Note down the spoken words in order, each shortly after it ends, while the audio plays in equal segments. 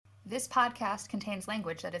This podcast contains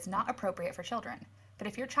language that is not appropriate for children. But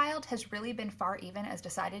if your child has really been far even as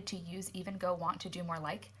decided to use even go want to do more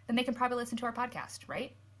like, then they can probably listen to our podcast,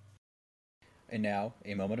 right? And now,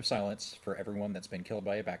 a moment of silence for everyone that's been killed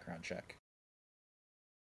by a background check.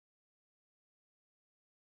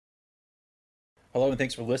 Hello and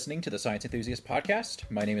thanks for listening to the Science Enthusiast Podcast.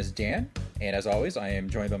 My name is Dan, and as always, I am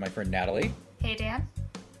joined by my friend Natalie. Hey, Dan.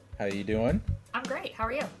 How are you doing? I'm great. How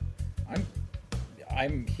are you?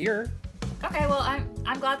 I'm here. Okay, well,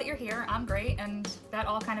 I'm glad that you're here. I'm great, and that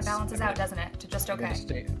all kind of balances out, doesn't it? To just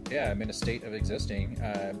okay. I'm in a state of existing,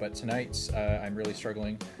 but tonight I'm really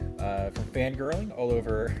struggling from fangirling all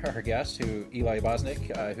over our guest, Eli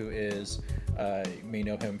Bosnick, who is, you may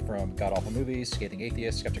know him from god-awful movies, Scathing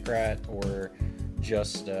Atheist, Skeptocrat, or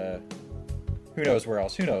just, who knows where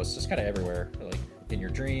else, just kind of everywhere, like in your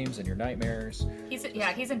dreams and your nightmares. He's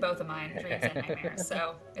in both of mine, dreams and nightmares,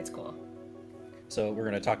 so it's cool. So we're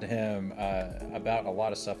going to talk to him about a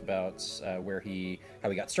lot of stuff about how he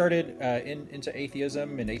got started into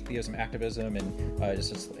atheism and atheism activism, and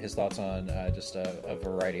just his thoughts on just a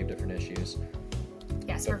variety of different issues.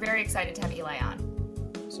 Yes, we're very excited to have Eli on.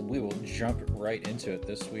 So we will jump right into it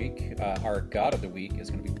this week. Our god of the week is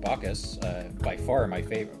going to be Bacchus, by far my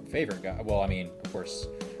favorite god. Well, I mean, of course,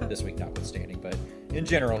 this week notwithstanding, but in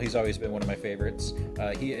general, he's always been one of my favorites.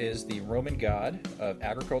 He is the Roman god of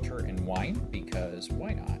agriculture and wine, because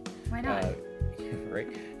why not? Why not? Right?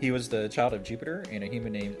 He was the child of Jupiter and a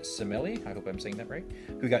human named Semele, I hope I'm saying that right,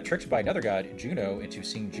 who got tricked by another god, Juno, into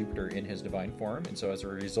seeing Jupiter in his divine form, and so as a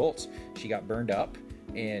result, she got burned up,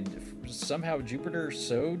 and somehow Jupiter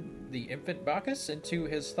sewed the infant Bacchus into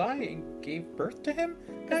his thigh and gave birth to him?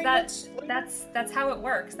 That's how it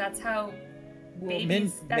works. That's how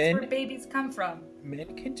babies, where babies come from.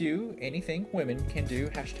 Men can do anything women can do.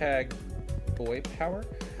 Hashtag boy power.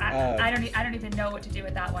 I don't even know what to do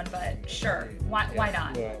with that one, but sure. Why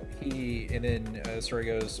not? Well, the story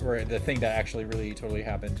goes, or the thing that actually really totally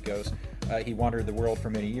happened goes, he wandered the world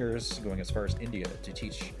for many years, going as far as India to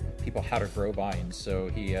teach people how to grow vines. So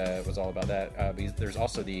he was all about that. There's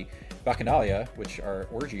also the Bacchanalia, which are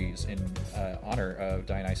orgies in honor of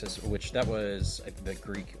Dionysus, which that was the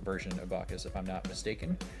Greek version of Bacchus, if I'm not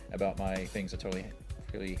mistaken, about my things that totally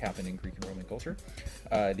really happened in Greek and Roman culture.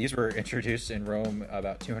 These were introduced in Rome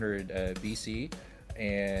about 200 BC,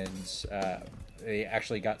 and they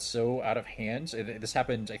actually got so out of hand. This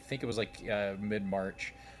happened, I think it was like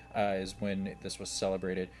mid-March is when this was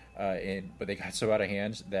celebrated, but they got so out of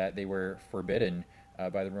hand that they were forbidden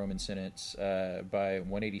by the Roman Senate by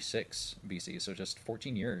 186 BC, so just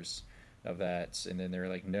 14 years of that, and then they're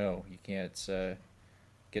like, no, you can't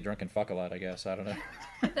get drunk and fuck a lot, I guess. I don't know.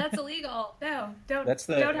 That's illegal. No, don't. That's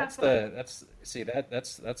the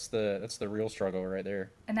real struggle right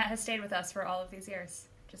there. And that has stayed with us for all of these years.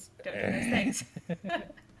 Just don't do those things.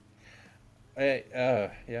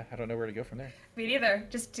 Yeah, I don't know where to go from there. Me neither.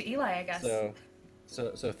 Just to Eli, I guess.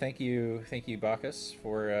 So thank you, Bacchus,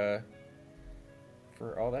 for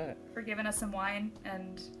all that. For giving us some wine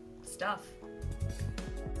and stuff.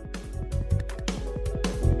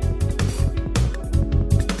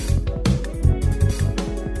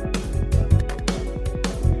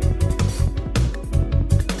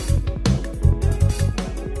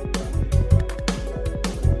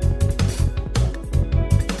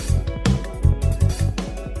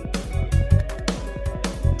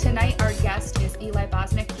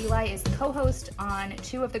 Eli is co-host on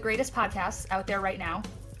two of the greatest podcasts out there right now,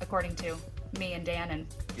 according to me and Dan and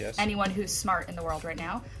anyone who's smart in the world right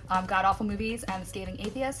now. God-awful movies and The Scathing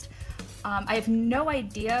Atheist. I have no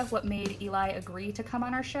idea what made Eli agree to come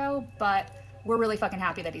on our show, but we're really fucking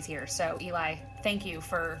happy that he's here. So Eli, thank you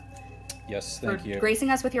for gracing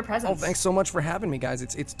us with your presence. Oh, thanks so much for having me, guys.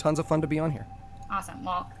 It's tons of fun to be on here. Awesome.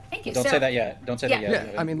 Well, thank you. Don't say that yet. Don't say that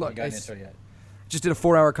yet. Yeah, I mean, look, just did a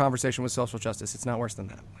 4-hour conversation with social justice. It's not worse than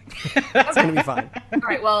that. It's going to be fine. All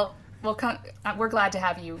right. Well, we're glad to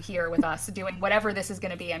have you here with us doing whatever this is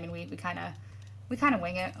going to be. I mean, we kind of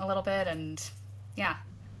wing it a little bit, and yeah,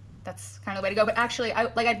 that's kind of the way to go. But actually,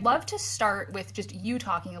 I'd love to start with just you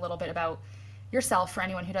talking a little bit about yourself for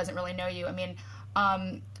anyone who doesn't really know you. I mean,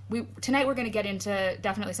 tonight we're going to get into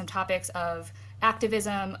definitely some topics of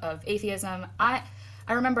activism, of atheism. I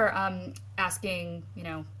remember asking,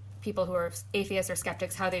 people who are atheists or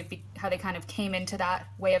skeptics how they kind of came into that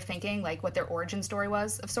way of thinking, like what their origin story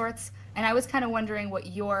was of sorts. And I was kind of wondering what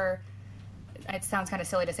your it sounds kind of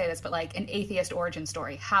silly to say this, but like an atheist origin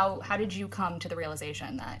story. How did you come to the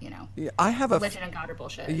realization that, I have religion and God are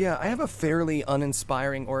bullshit? Yeah, I have a fairly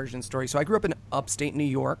uninspiring origin story. So I grew up in upstate New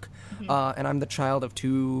York, and I'm the child of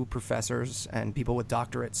 2 professors and people with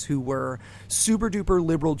doctorates who were super duper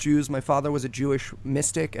liberal Jews. My father was a Jewish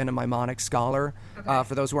mystic and a Maimonic scholar. Okay.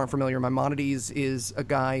 For those who aren't familiar, Maimonides is a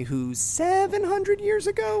guy who 700 years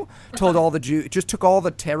ago told all the Jews, just took all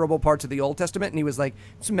the terrible parts of the Old Testament, and he was like,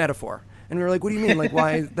 it's a metaphor. And we were like, what do you mean? Like,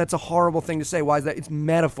 why? That's a horrible thing to say. Why is that? It's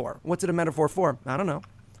metaphor. What's it a metaphor for? I don't know.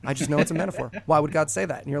 I just know it's a metaphor. Why would God say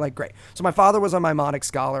that? And you're like, great. So my father was a Maimonic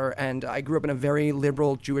scholar, and I grew up in a very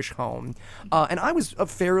liberal Jewish home. And I was a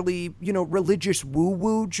fairly, religious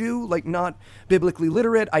woo-woo Jew, like not biblically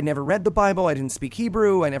literate. I never read the Bible. I didn't speak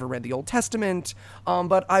Hebrew. I never read the Old Testament.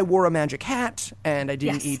 But I wore a magic hat, and I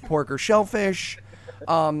didn't eat pork or shellfish.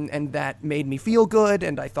 And that made me feel good,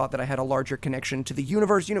 and I thought that I had a larger connection to the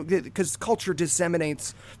universe, because culture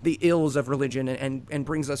disseminates the ills of religion and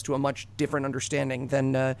brings us to a much different understanding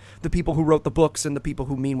than the people who wrote the books and the people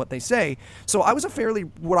who mean what they say. So I was a fairly,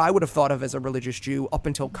 what I would have thought of as a religious Jew up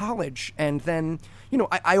until college, and then,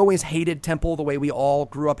 I always hated temple the way we all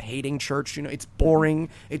grew up hating church. It's boring,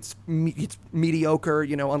 it's mediocre,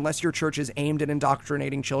 unless your church is aimed at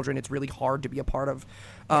indoctrinating children, it's really hard to be a part of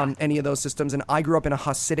any of those systems. And I grew up in a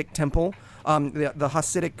Hasidic temple. The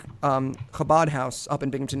Hasidic Chabad house up in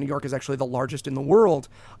Binghamton, New York is actually the largest in the world.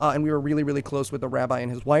 And we were really, really close with the rabbi and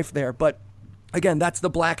his wife there. But again, that's the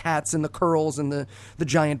black hats and the curls and the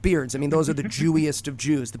giant beards. I mean, those are the Jewiest of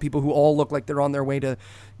Jews, the people who all look like they're on their way to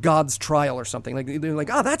God's trial or something. Like, they're like,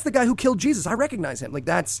 that's the guy who killed Jesus. I recognize him. Like,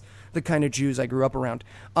 that's the kind of Jews I grew up around.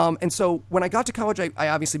 And so when I got to college, I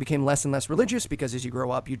obviously became less and less religious, because as you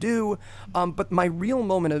grow up, you do. But my real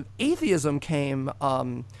moment of atheism came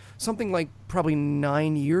something like probably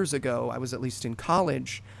 9 years ago. I was at least in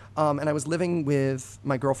college, and I was living with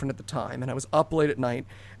my girlfriend at the time, and I was up late at night,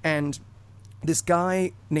 and this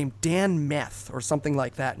guy named Dan Meth, or something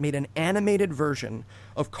like that, made an animated version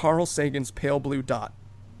of Carl Sagan's Pale Blue Dot.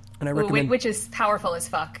 And I recommend, which is powerful as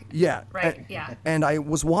fuck. Yeah. Right, yeah. And I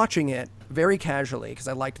was watching it very casually because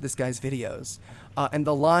I liked this guy's videos. And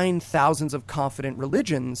the line, thousands of confident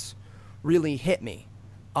religions, really hit me,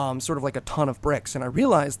 sort of like a ton of bricks. And I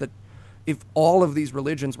realized that if all of these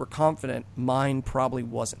religions were confident, mine probably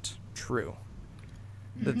wasn't true.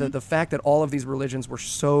 The fact that all of these religions were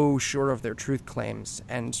so sure of their truth claims,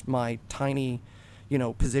 and my tiny,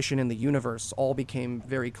 position in the universe, all became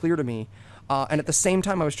very clear to me. And at the same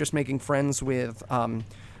time, I was just making friends with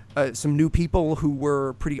some new people who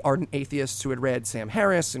were pretty ardent atheists who had read Sam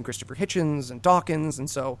Harris and Christopher Hitchens and Dawkins. And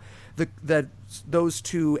so those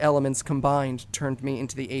 2 elements combined turned me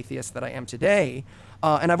into the atheist that I am today.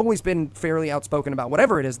 And I've always been fairly outspoken about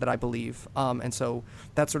whatever it is that I believe. And so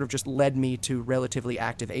that sort of just led me to relatively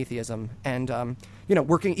active atheism. And,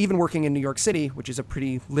 working in New York City, which is a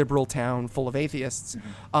pretty liberal town full of atheists,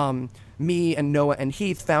 me and Noah and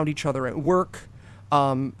Heath found each other at work.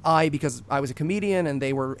 Because I was a comedian and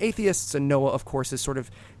they were atheists, and Noah, of course, is sort of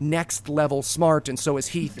next level smart, and so is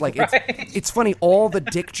Heath. Like, it's funny, all the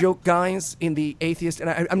dick joke guys in the atheist, and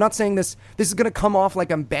I'm not saying this is going to come off like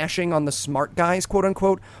I'm bashing on the smart guys, quote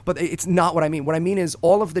unquote, but it's not what I mean. What I mean is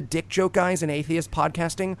all of the dick joke guys in atheist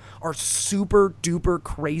podcasting are super duper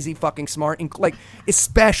crazy fucking smart, and like,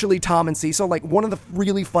 especially Tom and Cecil. Like, one of the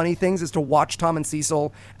really funny things is to watch Tom and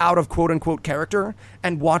Cecil out of quote unquote character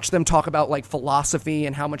and watch them talk about like philosophy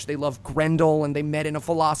and how much they love Grendel, and they met in a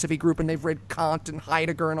philosophy group and they've read Kant and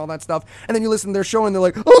Heidegger and all that stuff. And then you listen to their show and they're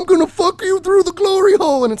like, I'm gonna fuck you through the glory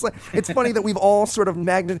hole. And it's like, it's funny that we've all sort of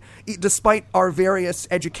despite our various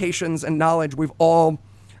educations and knowledge, we've all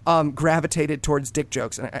gravitated towards dick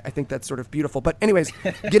jokes, and I think that's sort of beautiful. But anyways,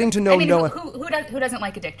 getting to know Noah. Who doesn't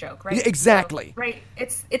like a dick joke, right? Yeah, exactly. So, right.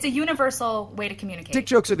 It's a universal way to communicate. Dick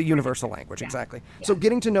jokes are the universal language, exactly. Yeah. So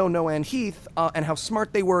getting to know Noah and Heath and how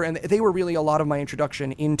smart they were, and they were really a lot of my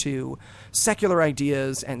introduction into secular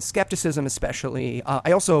ideas and skepticism, especially.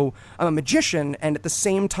 I'm a magician, and at the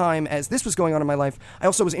same time as this was going on in my life, I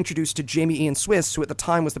also was introduced to Jamie Ian Swiss, who at the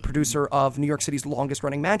time was the producer of New York City's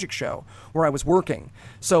longest-running magic show, where I was working.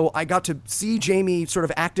 So I got to see Jamie sort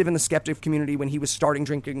of active in the skeptic community when he was starting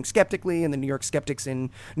Drinking Skeptically and the New York Skeptics in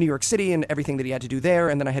New York City and everything that he had to do there.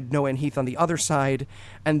 And then I had Noah and Heath on the other side.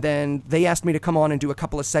 And then they asked me to come on and do a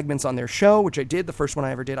couple of segments on their show, which I did. The first one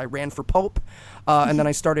I ever did, I ran for Pope. And then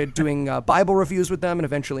I started doing Bible reviews with them and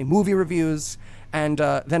eventually movie reviews. And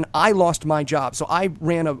then I lost my job. So I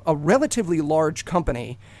ran a relatively large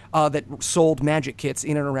company that sold magic kits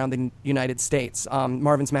in and around the United States.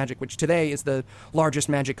 Marvin's Magic, which today is the largest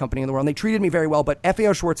magic company in the world. And they treated me very well, but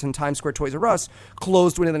FAO Schwartz and Times Square Toys R Us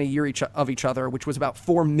closed within a year of each other, which was about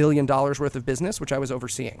 $4 million worth of business, which I was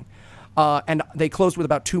overseeing. And they closed with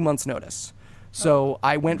about 2 months' notice. So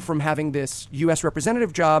I went from having this U.S.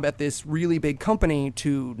 representative job at this really big company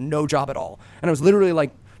to no job at all. And I was literally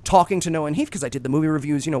like talking to Noah and Heath, because I did the movie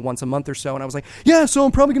reviews, once a month or so. And I was like, yeah, so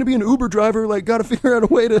I'm probably going to be an Uber driver. Like, got to figure out a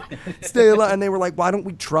way to stay alive. And they were like, why don't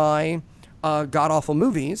we try god-awful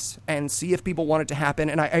movies and see if people want it to happen?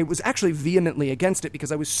 And I was actually vehemently against it,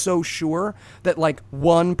 because I was so sure that like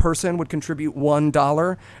one person would contribute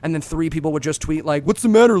 $1 and then 3 people would just tweet like, what's the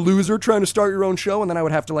matter, loser, trying to start your own show? And then I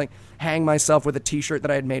would have to like hang myself with a t-shirt that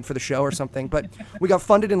I had made for the show or something. But we got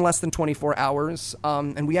funded in less than 24 hours.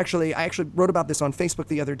 And I actually wrote about this on Facebook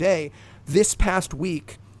the other day. This past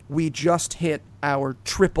week, we just hit our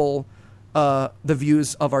triple the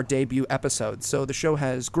views of our debut episode. So the show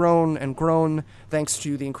has grown and grown thanks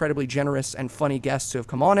to the incredibly generous and funny guests who have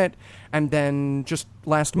come on it. And then just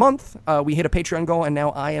last month, we hit a Patreon goal, and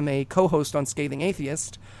now I am a co-host on Scathing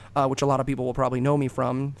Atheist, which a lot of people will probably know me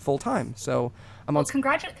from full time. So I'm on.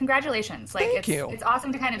 Congratulations! Like, Thank you. It's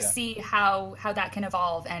awesome to kind of see how that can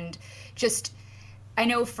evolve, and just. I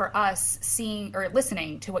know for us, seeing or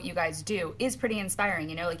listening to what you guys do is pretty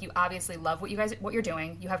inspiring. Like, you obviously love what you're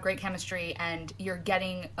doing. You have great chemistry, and you're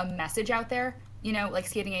getting a message out there. Like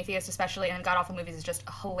Scathing Atheist, especially, and God Awful Movies is just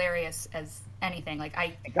hilarious as anything. Like,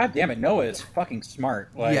 God damn it, Noah is fucking smart.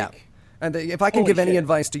 Like, yeah. And if I can give any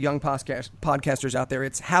advice to young podcasters out there,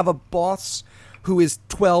 it's have a boss who is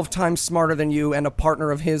 12 times smarter than you and a partner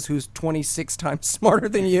of his who's 26 times smarter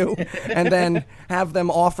than you, and then have them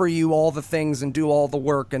offer you all the things and do all the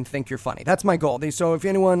work and think you're funny. That's my goal. So if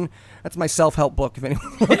anyone, that's my self-help book, if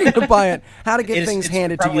anyone's looking to buy it, How to Get Things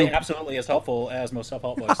Handed to You. It's probably absolutely as helpful as most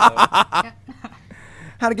self-help books. So.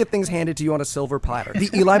 How to Get Things Handed to You on a Silver Platter. The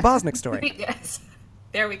Eli Bosnick story. Yes.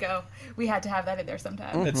 There we go. We had to have that in there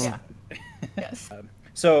sometime. Mm-hmm. Yeah. Yes.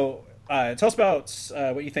 So... tell us about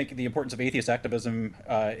what you think the importance of atheist activism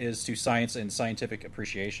is to science and scientific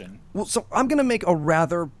appreciation. Well, so I'm going to make a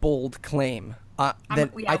rather bold claim.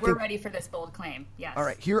 We're ready for this bold claim. Yes. All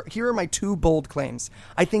right, here are my 2 bold claims.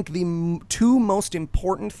 I think the 2 most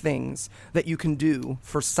important things that you can do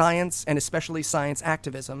for science, and especially science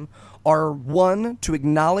activism, are 1, to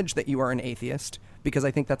acknowledge that you are an atheist, because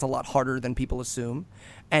I think that's a lot harder than people assume,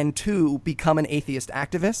 and 2, become an atheist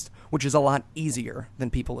activist, which is a lot easier than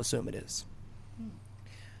people assume it is.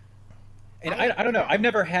 And I don't know. I've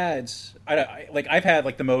never had I've had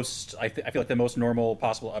like the most I feel like the most normal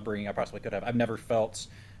possible upbringing I possibly could have. I've never felt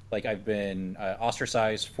like I've been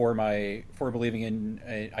ostracized for believing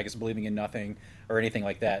in nothing or anything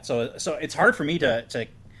like that. So it's hard for me to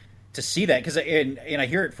see that, because and I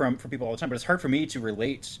hear it from people all the time, but it's hard for me to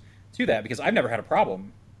relate to that, because I've never had a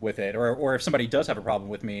problem with it, or if somebody does have a problem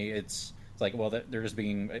with me, it's like, well, they're just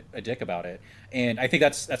being a dick about it. And I think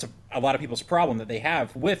that's a lot of people's problem that they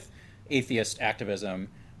have with atheist activism,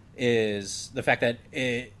 is the fact that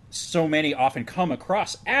so many often come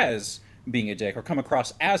across as being a dick or come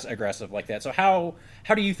across as aggressive like that. So how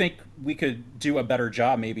do you think we could do a better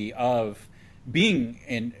job maybe of being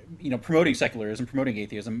in, promoting secularism, promoting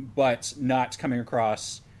atheism, but not coming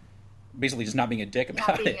across basically just not being a dick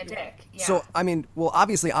about it? A dick. Yeah. So, I mean, well,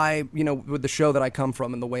 obviously with the show that I come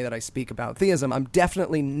from and the way that I speak about theism, I'm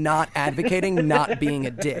definitely not advocating not being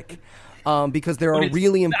a dick. Because there are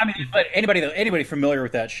really... but anybody familiar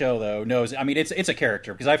with that show, though, knows, it's a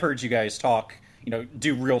character, because I've heard you guys talk,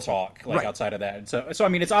 do real talk, right. Outside of that. So it's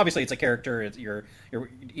obviously it's a character.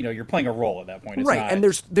 You're playing a role at that point. It's right, not... and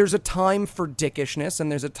there's a time for dickishness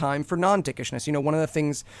and there's a time for non-dickishness. One of the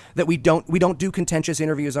things that we don't do contentious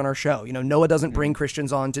interviews on our show. Noah doesn't bring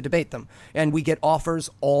Christians on to debate them, and we get offers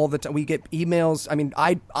all the time. We get emails.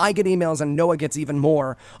 I get emails, and Noah gets even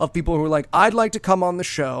more, of people who are like, I'd like to come on the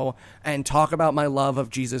show and talk about my love of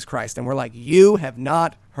Jesus Christ, and we're like, you have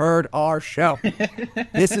not heard our show.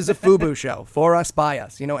 This is a FUBU show, for us, by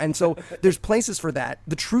us, and so there's places for that.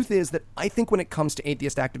 The truth is that I think when it comes to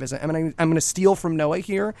atheist activism, I'm going to steal from Noah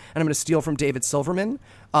here, and I'm going to steal from David Silverman,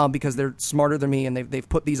 because they're smarter than me, and they've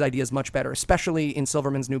put these ideas much better, especially in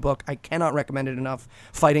Silverman's new book. I cannot recommend it enough.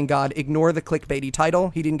 Fighting God. Ignore the clickbaity title.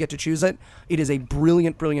 He didn't get to choose it. It is a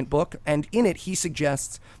brilliant, brilliant book, and in it he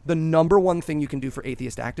suggests the number one thing you can do for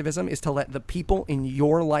atheist activism is to let the people in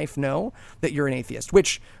your life know that you're an atheist,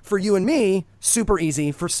 which for you and me, super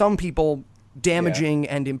easy. For some people, damaging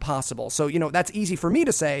and impossible. So, that's easy for me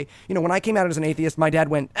to say. When I came out as an atheist, my dad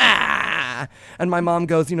went, nah. And my mom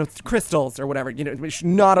goes, crystals or whatever,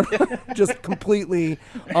 not just completely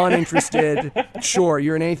uninterested. Sure,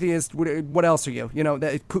 you're an atheist. What else are you?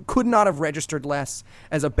 That could not have registered less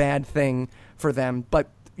as a bad thing for them. But,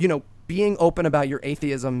 being open about your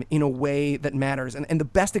atheism in a way that matters. And the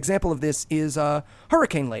best example of this is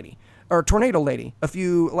Hurricane Lady or Tornado Lady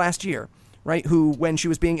last year, right? Who, when she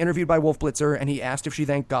was being interviewed by Wolf Blitzer and he asked if she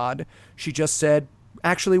thanked God, she just said,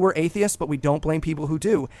 actually, we're atheists, but we don't blame people who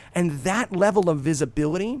do. And that level of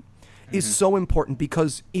visibility is so important,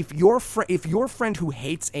 because if your friend who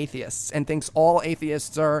hates atheists and thinks all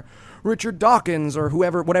atheists are Richard Dawkins or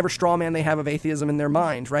whatever straw man they have of atheism in their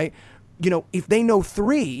mind, right? If they know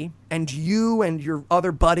 3 and you and your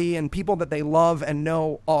other buddy and people that they love and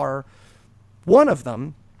know are one of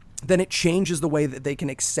them, then it changes the way that they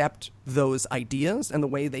can accept those ideas and the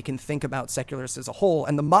way they can think about secularists as a whole.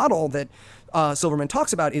 And the model that Silverman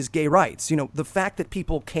talks about is gay rights. The fact that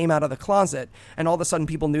people came out of the closet and all of a sudden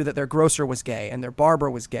people knew that their grocer was gay and their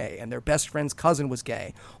barber was gay and their best friend's cousin was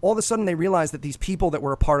gay. All of a sudden they realized that these people that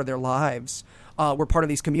were a part of their lives were part of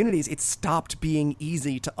these communities. It stopped being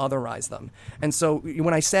easy to otherize them. And so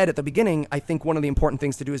when I said at the beginning, I think one of the important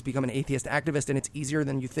things to do is become an atheist activist, and it's easier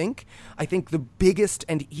than you think. I think the biggest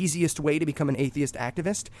and easiest way to become an atheist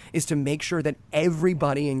activist is to make sure that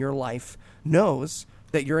everybody in your life knows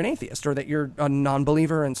that you're an atheist or that you're a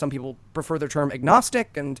non-believer, and some people prefer the term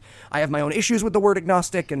agnostic, and I have my own issues with the word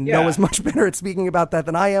agnostic, and Noah's much better at speaking about that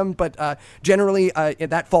than I am, but generally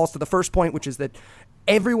that falls to the first point, which is that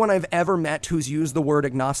everyone I've ever met who's used the word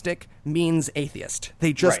agnostic means atheist.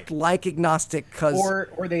 They just like agnostic because...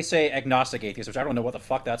 Or they say agnostic atheist, which I don't know what the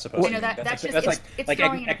fuck that's supposed to mean. That's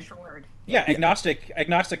throwing an extra word. Yeah, agnostic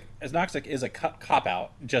is a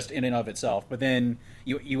cop-out just in and of itself, but then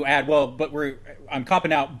you add, I'm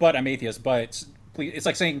copping out, but I'm atheist, but it's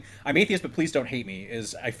like saying I'm atheist, but please don't hate me,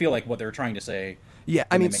 is I feel like what they're trying to say. Yeah,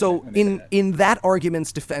 I mean, so in that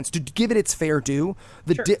argument's defense, to give it its fair due,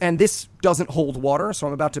 and this doesn't hold water, so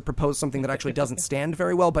I'm about to propose something that actually doesn't stand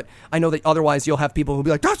very well, but I know that otherwise you'll have people who'll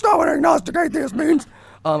be like, that's not what agnostic atheist means.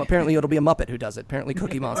 Apparently it'll be a Muppet who does it. Apparently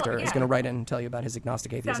Cookie Monster is going to write in and tell you about his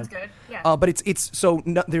agnostic atheism. Sounds good, yeah.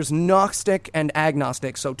 But there's Gnostic and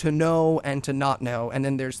agnostic, so to know and to not know, and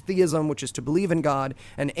then there's theism, which is to believe in God,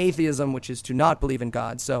 and atheism, which is to not believe in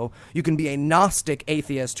God. So you can be a Gnostic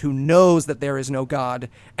atheist who knows that there is no God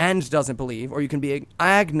and doesn't believe, or you can be an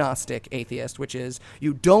agnostic atheist, which is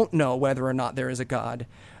you don't know whether or not there is a God,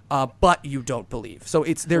 but you don't believe. So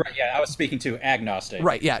it's there. Right, I was speaking to agnostic.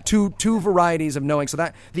 Right. Yeah. Two varieties of knowing. So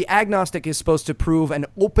that the agnostic is supposed to prove an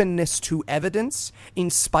openness to evidence in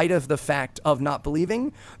spite of the fact of not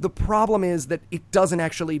believing. The problem is that it doesn't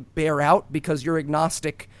actually bear out because you're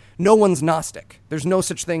agnostic. No one's Gnostic. There's no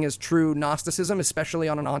such thing as true Gnosticism, especially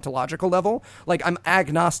on an ontological level. Like, I'm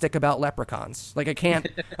agnostic about leprechauns. Like,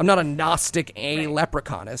 I'm not a Gnostic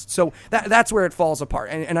leprechaunist. So that's where it falls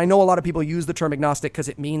apart. And I know a lot of people use the term agnostic because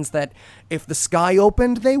it means that if the sky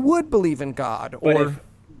opened, they would believe in God.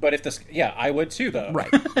 But if I would too, though.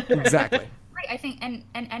 Right, exactly. Right, I think, and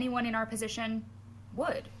anyone in our position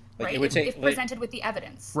would, right? It would if presented with the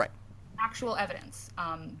evidence. Right. Actual evidence.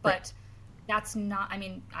 But that's not,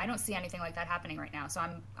 I don't see anything like that happening right now, so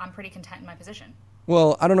I'm pretty content in my position.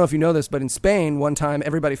 Well, I don't know if you know this, but in Spain, one time,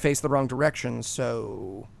 everybody faced the wrong direction,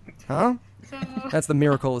 so... Huh? That's the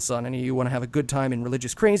miracle of the sun. Any of you want to have a good time in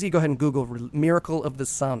religious crazy, go ahead and Google Miracle of the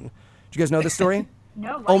Sun. Do you guys know this story?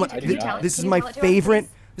 No. This is my favorite...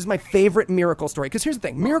 This is my favorite miracle story. Because here's the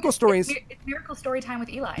thing. Miracle stories... It's miracle story time with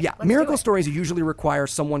Eli. Yeah, miracle stories usually require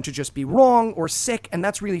someone to just be wrong or sick, and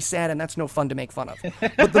that's really sad, and that's no fun to make fun of.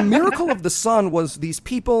 But the miracle of the sun was these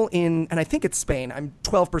people in... And I think it's Spain. I'm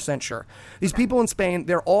 12% sure. These people in Spain,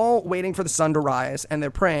 they're all waiting for the sun to rise, and they're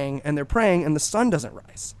praying, and the sun doesn't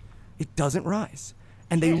rise. It doesn't rise.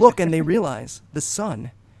 And they look, and they realize the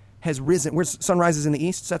sun has risen. Where sun rises in the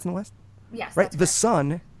east, sets in the west? Yes, right. The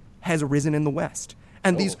sun has risen in the west.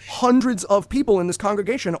 And these hundreds of people in this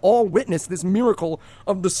congregation all witnessed this miracle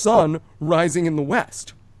of the sun rising in the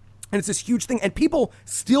west. And it's this huge thing. And people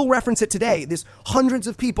still reference it today. This hundreds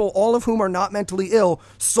of people, all of whom are not mentally ill,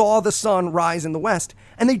 saw the sun rise in the west.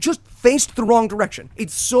 And they just faced the wrong direction.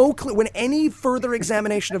 It's so clear. When any further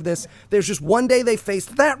examination of this, there's just one day they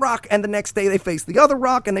faced that rock, and the next day they faced the other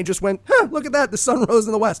rock, and they just went, look at that, the sun rose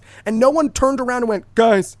in the west. And no one turned around and went,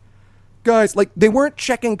 guys, like, they weren't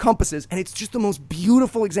checking compasses, and it's just the most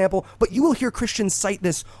beautiful example, but you will hear Christians cite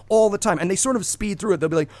this all the time, and they sort of speed through it. They'll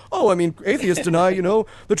be like, atheists deny,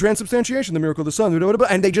 the transubstantiation, the miracle of the sun,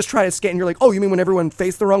 and they just try to skate, and you're like, oh, you mean when everyone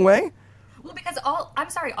faced the wrong way? Well, because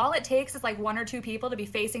all it takes is like one or two people to be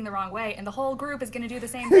facing the wrong way, and the whole group is going to do the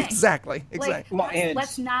same thing. Exactly. Like,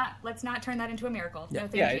 let's not turn that into a miracle. Yeah. No,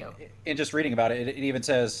 thank you. In just reading about it, it even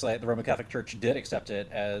says like, the Roman Catholic Church did accept it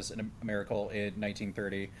as a miracle in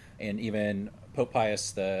 1930, and even Pope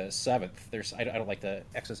Pius VII. I don't like the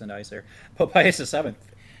X's and I's there. Pope Pius VII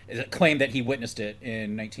claimed that he witnessed it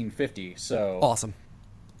in 1950. So awesome.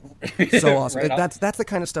 So awesome. Right, that's the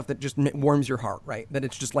kind of stuff that just warms your heart, right? That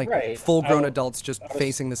it's just like Right. full-grown adults just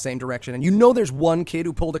facing the same direction. And you know there's one kid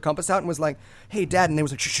who pulled a compass out and was like, hey, Dad, and they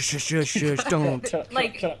was like, shush, don't.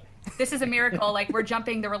 Like, this is a miracle. Like, we're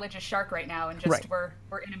jumping the religious shark right now, and just Right.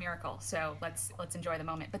 we're in a miracle. So let's enjoy the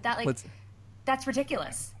moment. But that's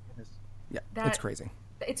ridiculous. Yeah, it's crazy.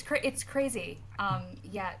 It's crazy.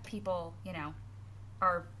 Yet people,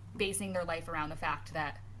 are basing their life around the fact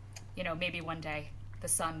that, maybe one day the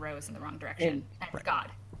sun rose in the wrong direction and right. God,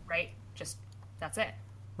 right? Just that's it.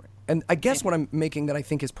 Right. And I guess what I'm making that I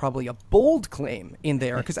think is probably a bold claim in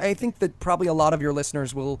there, because I think that probably a lot of your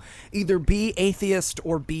listeners will either be atheist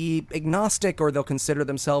or be agnostic, or they'll consider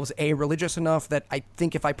themselves religious enough that I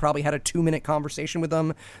think if I probably had a 2-minute conversation with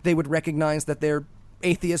them, they would recognize that they're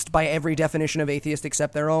atheist by every definition of atheist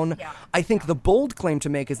except their own. Yeah. I think the bold claim to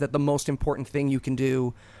make is that the most important thing you can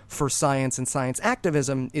do for science and science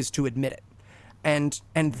activism is to admit it. And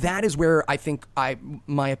that is where I think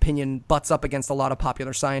my opinion butts up against a lot of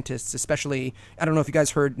popular scientists, especially, I don't know if you guys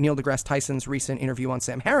heard Neil deGrasse Tyson's recent interview on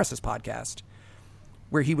Sam Harris's podcast,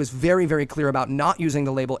 where he was very, very clear about not using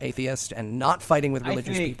the label atheist and not fighting with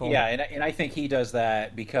religious people. Yeah, and I think he does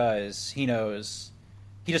that because he knows...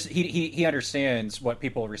 He understands what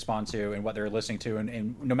people respond to and what they're listening to,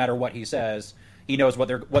 and no matter what he says, he knows what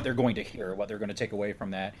they're going to hear, what they're going to take away from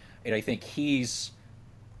that. And I think it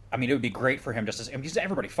would be great for him just to, because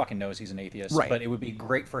everybody fucking knows he's an atheist, right. But it would be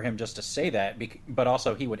great for him just to say that, but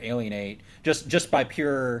also he would alienate, just by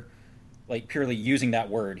purely using that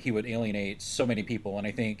word, he would alienate so many people. And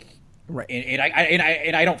I think, right.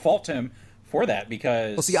 And I don't fault him for that,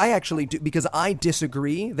 because... Well, see, I actually do, because I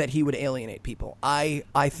disagree that he would alienate people. I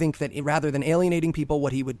think that rather than alienating people,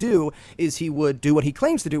 what he would do is he would do what he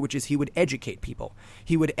claims to do, which is he would educate people.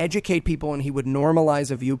 He would educate people and he would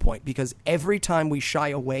normalize a viewpoint, because every time we shy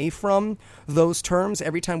away from those terms,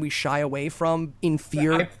 every time we shy away from in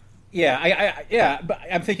fear... but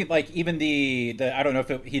I'm thinking like even the I don't know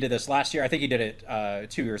if he did this last year. I think he did it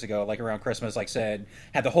 2 years ago, like around Christmas. Like had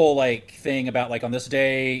the whole like thing about like on this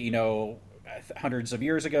day, hundreds of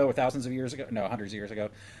years ago or thousands of years ago, no, hundreds of years ago,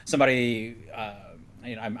 somebody,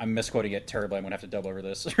 I'm misquoting it terribly. I'm gonna have to double over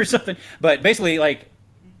this or something. But basically, like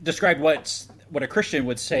described what a Christian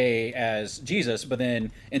would say as Jesus, but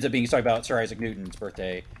then ends up being talking about Sir Isaac Newton's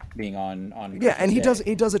birthday being on yeah, and he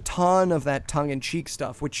Day. does a ton of that tongue-in-cheek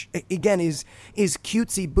stuff, which again is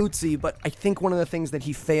cutesy bootsy, but I think one of the things that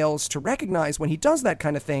he fails to recognize when he does that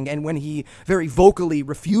kind of thing, and when he very vocally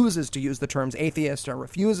refuses to use the terms atheist or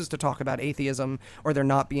refuses to talk about atheism or there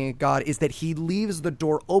not being a God, is that he leaves the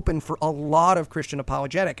door open for a lot of Christian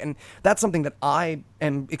apologetic. And that's something that I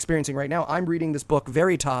am experiencing right now. I'm reading this book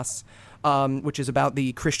Veritas, which is about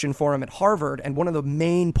the Christian Forum at Harvard. And one of the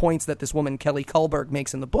main points that this woman, Kelly Kullberg,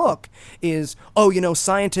 makes in the book is,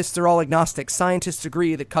 scientists are all agnostic. Scientists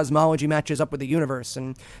agree that cosmology matches up with the universe.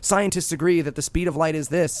 And scientists agree that the speed of light is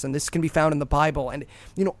this, and this can be found in the Bible. And,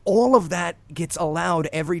 all of that gets allowed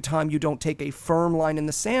every time you don't take a firm line in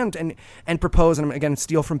the sand and propose, and again,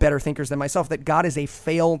 steal from better thinkers than myself, that God is a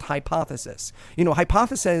failed hypothesis.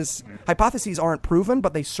 Hypotheses aren't proven,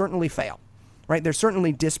 but they certainly fail. Right? They're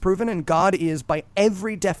certainly disproven, and God is, by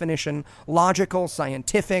every definition, logical,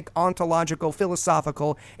 scientific, ontological,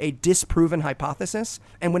 philosophical, a disproven hypothesis.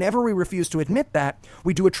 And whenever we refuse to admit that,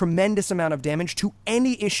 we do a tremendous amount of damage to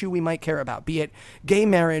any issue we might care about, be it gay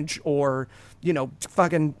marriage or,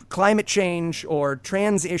 fucking climate change or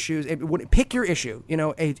trans issues. Pick your issue.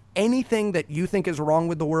 Anything that you think is wrong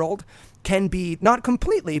with the world can be, not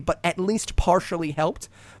completely, but at least partially helped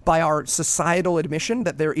by our societal admission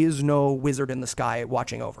that there is no wizard in the sky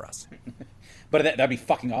watching over us. But that'd be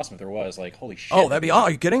fucking awesome if there was. Like, holy shit. Oh, that'd be. Oh,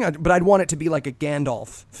 are you kidding? But I'd want it to be like a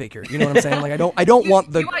Gandalf figure. You know what I'm saying? Like, I don't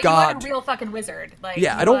want the God. You want a real fucking wizard. Like,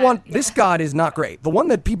 yeah, I don't want this God is not great. The one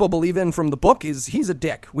that people believe in from the book he's a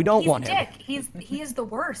dick. We don't want him. He is the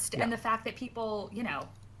worst, Yeah. and the fact that people,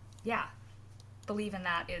 believe in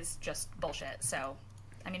that is just bullshit. So,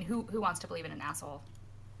 I mean, who wants to believe in an asshole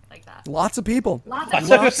like that? Lots of people. Lots of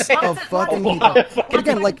fucking people. But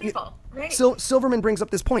again, like, people. Right. Silverman brings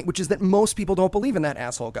up this point, which is that most people don't believe in that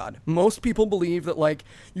asshole God. Most people believe that, like,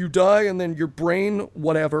 you die and then your brain,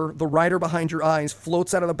 whatever, the writer behind your eyes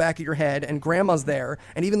floats out of the back of your head and grandma's there.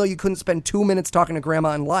 And even though you couldn't spend 2 minutes talking to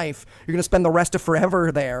grandma in life, you're going to spend the rest of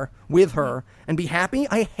forever there with her and be happy.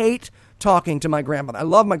 I hate talking to my grandmother. I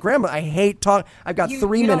love my grandmother. I hate talking. I've got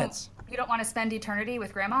 3 minutes. You don't want to spend eternity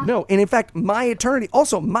with grandma? No, and in fact, my eternity,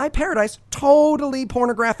 also my paradise, totally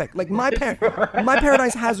pornographic. Like my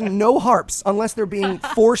paradise has no harps unless they're being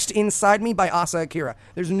forced inside me by Asa Akira.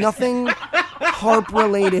 There's nothing harp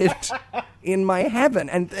related in my heaven,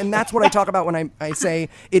 and that's what I talk about when I say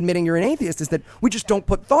admitting you're an atheist, is that we just don't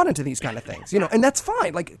put thought into these kind of things, and that's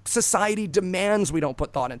fine. Like, society demands we don't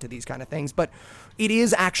put thought into these kind of things, but it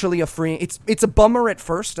is actually it's a bummer at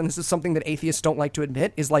first, and this is something that atheists don't like to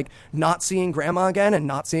admit, is like not seeing grandma again and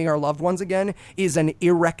not seeing our loved ones again is an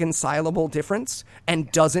irreconcilable difference,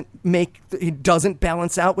 and doesn't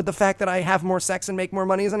balance out with the fact that I have more sex and make more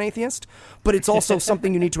money as an atheist. But it's also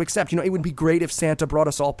something you need to accept. It would be great if Santa brought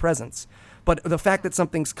us all presents. But the fact that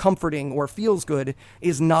something's comforting or feels good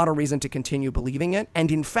is not a reason to continue believing it.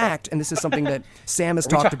 And in fact, and this is something that Sam has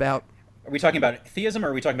talked about. Are we talking about theism, or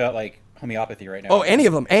are we talking about like homeopathy right now? Oh, any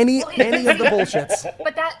of them. Any of the bullshits.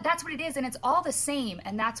 But that's what it is, and it's all the same.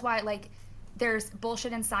 And that's why, like, there's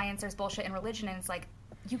bullshit in science, there's bullshit in religion, and it's like,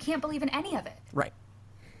 you can't believe in any of it. Right.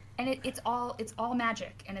 And it's all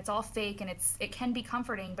magic, and it's all fake, and it can be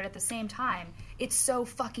comforting, but at the same time, it's so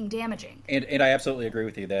fucking damaging. And I absolutely agree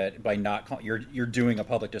with you that by not you're doing a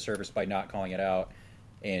public disservice by not calling it out,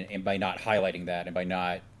 and by not highlighting that, and by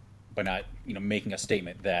not making a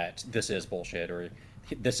statement that this is bullshit, or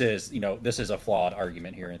this is a flawed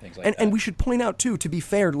argument here, and things like that. And we should point out too, to be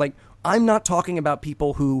fair, like, I'm not talking about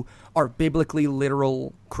people who are biblically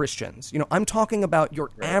literal Christians. I'm talking about your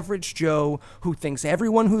average Joe who thinks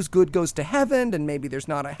everyone who's good goes to heaven, and maybe there's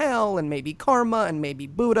not a hell, and maybe karma, and maybe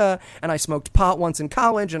Buddha, and I smoked pot once in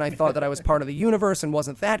college, and I thought that I was part of the universe and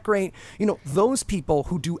wasn't that great. Those people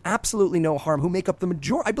who do absolutely no harm, who make up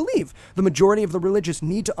I believe the majority of the religious,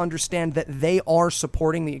 need to understand that they are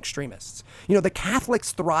supporting the extremists. The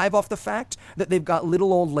Catholics thrive off the fact that they've got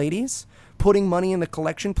little old ladies putting money in the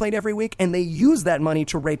collection plate every week, and they use that money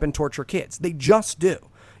to rape and torture kids. They just do.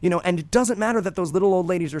 And it doesn't matter that those little old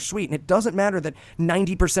ladies are sweet, and it doesn't matter that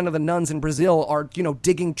 90% of the nuns in Brazil are,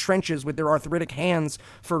 digging trenches with their arthritic hands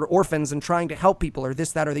for orphans and trying to help people, or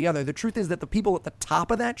this, that, or the other. The truth is that the people at the top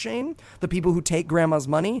of that chain, the people who take grandma's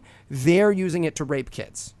money, they're using it to rape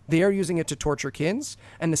kids. They're using it to torture kids,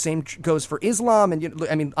 and the same goes for Islam.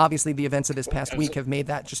 And obviously the events of this past week have made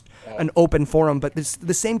that just an open forum, but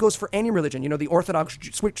the same goes for any religion. The Orthodox,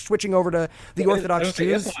 switching over to the Orthodox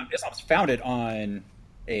Jews. Islam's founded on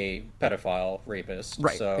a pedophile rapist,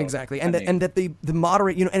 right? So, exactly, and that the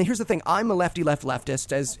moderate, and here's the thing: I'm a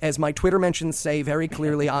leftist, as my Twitter mentions say very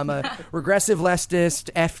clearly. I'm a regressive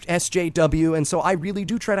leftist, SJW, and so I really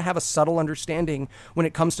do try to have a subtle understanding when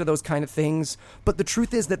it comes to those kind of things. But the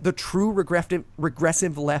truth is that the true regressive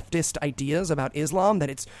leftist ideas about Islam, that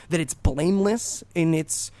it's blameless in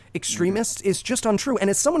its extremists, is just untrue. And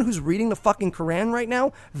as someone who's reading the fucking Quran right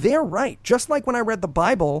now, they're right. Just like when I read the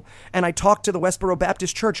Bible and I talked to the Westboro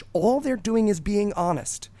Baptist Church, all they're doing is being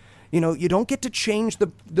honest. You don't get to change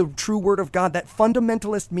the true word of God. That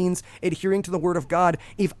fundamentalist means adhering to the word of God.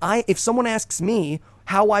 If someone asks me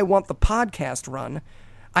how I want the podcast run,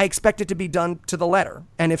 I expect it to be done to the letter.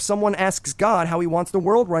 And if someone asks God how he wants the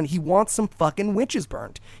world run, he wants some fucking witches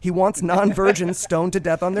burned. He wants non-virgins stoned to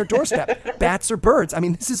death on their doorstep. Bats or birds. I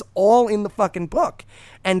mean, this is all in the fucking book.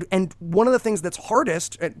 And one of the things that's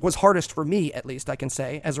was hardest for me, at least I can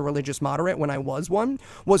say, as a religious moderate when I was one,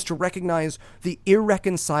 was to recognize the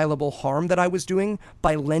irreconcilable harm that I was doing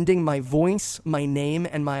by lending my voice, my name,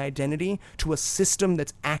 and my identity to a system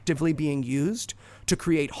that's actively being used to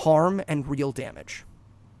create harm and real damage.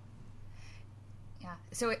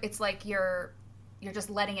 So it's like you're just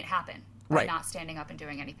letting it happen by right. not standing up and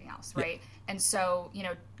doing anything else, right? Yeah. And so,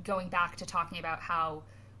 going back to talking about how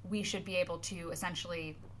we should be able to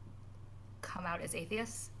essentially come out as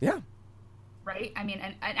atheists. Yeah. Right? I mean,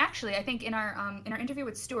 and actually, I think in our interview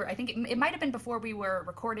with Stuart, I think it might have been before we were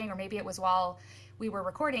recording, or maybe it was while we were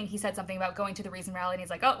recording, he said something about going to the reason reality. And he's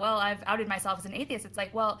like, oh, well, I've outed myself as an atheist. It's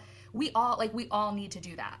like, well, we all need to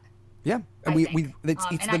do that. Yeah, and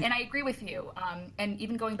I agree with you. And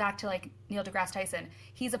even going back to like Neil deGrasse Tyson,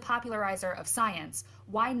 he's a popularizer of science.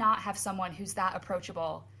 Why not have someone who's that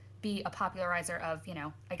approachable be a popularizer of,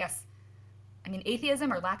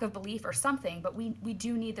 atheism or lack of belief or something? But we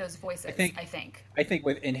do need those voices. I think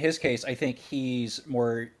in his case, I think he's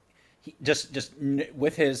more just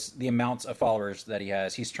with the amounts of followers that he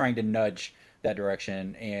has, he's trying to nudge that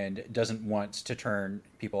direction and doesn't want to turn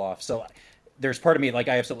people off. So there's part of me, like,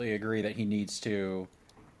 I absolutely agree that he needs to,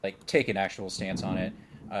 like, take an actual stance on it.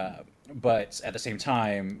 But at the same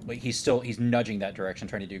time, like, he's nudging that direction,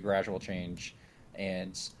 trying to do gradual change.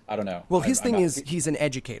 And I don't know. Well, his thing is he's an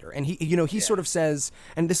educator, and he sort of says,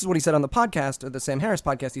 and this is what he said on the podcast, the Sam Harris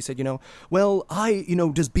podcast. He said,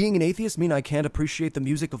 does being an atheist mean I can't appreciate the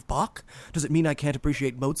music of Bach? Does it mean I can't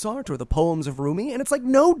appreciate Mozart or the poems of Rumi? And it's like,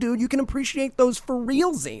 no, dude, you can appreciate those for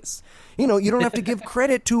realsies. You don't have to give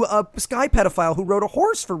credit to a sky pedophile who wrote a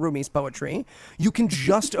horse for Rumi's poetry. You can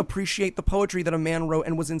just appreciate the poetry that a man wrote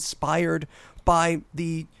and was inspired by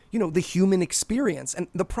the human experience. And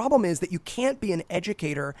the problem is that you can't be an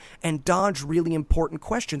educator and dodge really important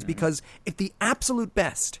questions, because at the absolute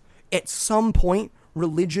best, at some point,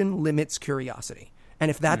 religion limits curiosity.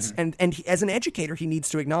 And if that's, and he, as an educator, he needs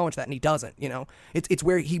to acknowledge that, and he doesn't, It's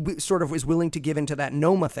where he sort of is willing to give into that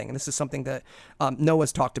Noma thing. And this is something that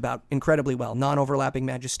Noah's talked about incredibly well, non-overlapping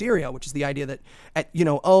magisteria, which is the idea that,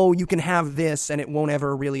 you can have this and it won't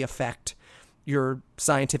ever really affect your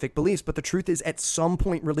scientific beliefs. But the truth is, at some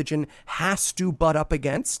point, religion has to butt up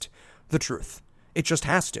against the truth. It just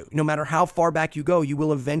has to. No matter how far back you go, you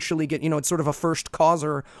will eventually get, it's sort of a first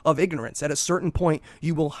causer of ignorance. At a certain point,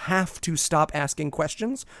 you will have to stop asking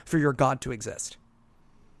questions for your God to exist.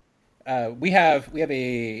 We have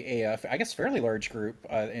a I guess, fairly large group,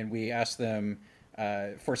 and we asked them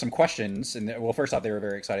for some questions. And well, first off, they were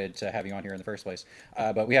very excited to have you on here in the first place.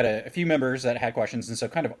 But we had a few members that had questions. And so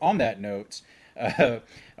kind of on that note,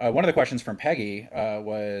 one of the questions from Peggy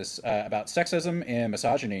was about sexism and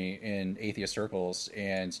misogyny in atheist circles.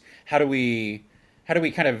 And how do we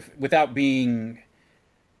kind of, without being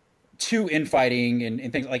too infighting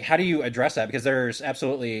and things, like, how do you address that? Because there's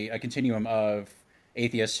absolutely a continuum of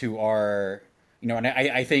atheists who are, and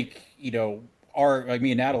I think, like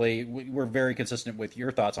me and Natalie, we're very consistent with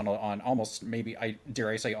your thoughts on almost, maybe, dare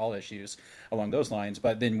I say, all issues along those lines.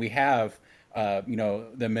 But then we have,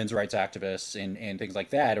 the men's rights activists and things like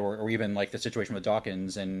that, or even like the situation with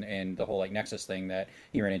Dawkins and the whole like Nexus thing that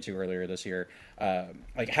he ran into earlier this year.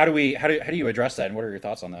 Like, how do you address that, and what are your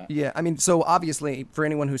thoughts on that? Yeah, I mean, so obviously, for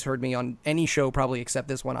anyone who's heard me on any show, probably except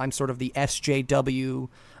this one, I'm sort of the SJW.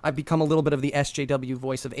 I've become a little bit of the SJW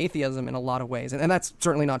voice of atheism in a lot of ways, and that's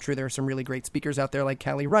certainly not true. There are some really great speakers out there like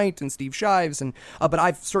Callie Wright and Steve Shives, and but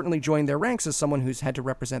I've certainly joined their ranks as someone who's had to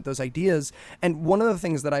represent those ideas. And one of the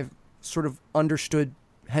things that I've sort of understood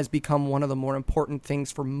has become one of the more important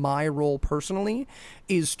things for my role personally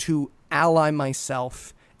is to ally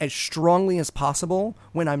myself as strongly as possible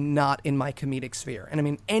when I'm not in my comedic sphere. And I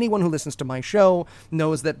mean, anyone who listens to my show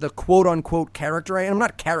knows that the quote-unquote character, and I'm not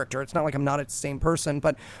a character, it's not like I'm not the same person,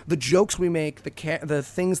 but the jokes we make, the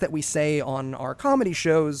things that we say on our comedy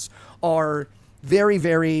shows are very,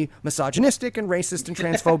 very misogynistic and racist and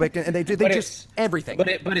transphobic, and they just everything. But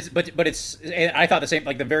it's. I thought the same.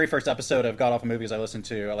 Like the very first episode of God Awful Movies I listened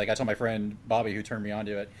to, like I told my friend Bobby, who turned me on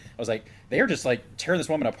to it, I was like, they are just like tearing this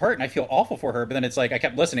woman apart, and I feel awful for her. But then it's like I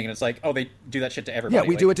kept listening, and it's like, oh, they do that shit to everybody. Yeah,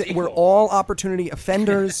 we do it. We're all opportunity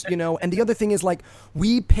offenders, And the other thing is, like,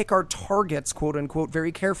 we pick our targets, quote unquote,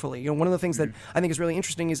 very carefully. One of the things that I think is really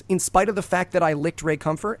interesting is, in spite of the fact that I licked Ray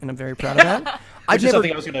Comfort, and I'm very proud of that. Which is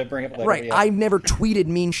something I was going to bring up later. Right, yeah. I've never tweeted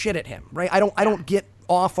mean shit at him, right? I don't get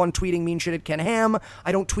off on tweeting mean shit at Ken Ham.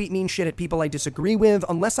 I don't tweet mean shit at people I disagree with.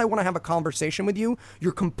 Unless I want to have a conversation with you,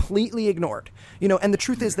 you're completely ignored. And the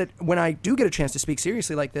truth is that when I do get a chance to speak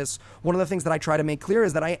seriously like this, one of the things that I try to make clear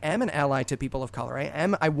is that I am an ally to people of color.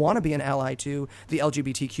 I want to be an ally to the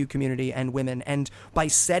LGBTQ community and women. And by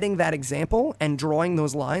setting that example and drawing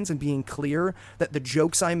those lines and being clear that the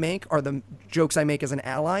jokes I make are the jokes I make as an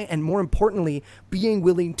ally, and more importantly, being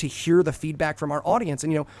willing to hear the feedback from our audience.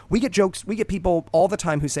 And, we get people all the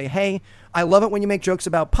time who say, hey, I love it when you make jokes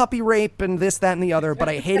about puppy rape and this, that, and the other, but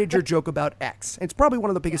I hated your joke about X. It's probably one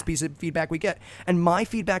of the biggest pieces of feedback we get. And my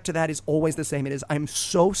feedback to that is always the same. It is, I'm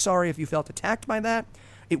so sorry if you felt attacked by that.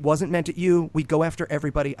 It wasn't meant at you. We go after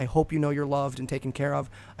everybody. I hope you know you're loved and taken care of.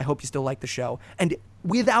 I hope you still like the show. And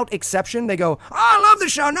without exception, they go, oh, I love the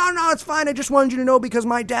show. No, it's fine. I just wanted you to know because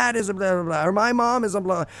my dad is a blah, blah, blah, or my mom is a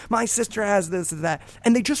blah, my sister has this and that.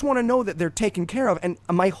 And they just want to know that they're taken care of. And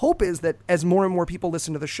my hope is that as more and more people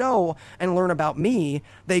listen to the show and learn about me,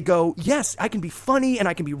 they go, yes, I can be funny and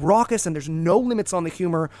I can be raucous and there's no limits on the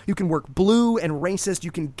humor. You can work blue and racist.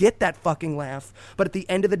 You can get that fucking laugh. But at the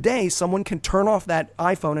end of the day, someone can turn off that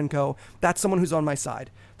iPhone and go, that's someone who's on my side.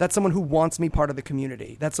 That's someone who wants me part of the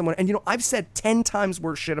community. That's someone, and I've said 10 times times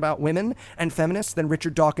worse shit about women and feminists than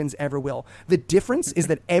Richard Dawkins ever will. The difference is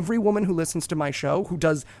that every woman who listens to my show, who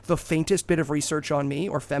does the faintest bit of research on me,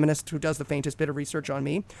 or feminist who does the faintest bit of research on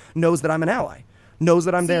me, knows that I'm an ally, knows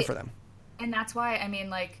that I'm there for them. And that's why, I mean,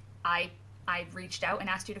 like, I reached out and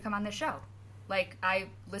asked you to come on this show. Like, I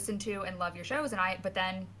listen to and love your shows, but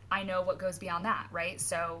then I know what goes beyond that, right?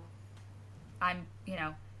 So I'm,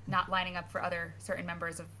 not lining up for other certain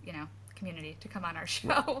members of, community to come on our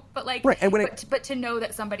show, but like, right. And but to know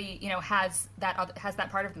that somebody, has that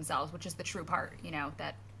part of themselves, which is the true part,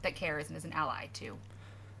 that cares and is an ally to.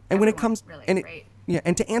 And when it comes, really, and right?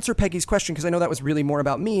 And to answer Peggy's question, because I know that was really more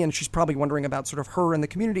about me, and she's probably wondering about sort of her and the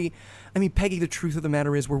community. I mean, Peggy, the truth of the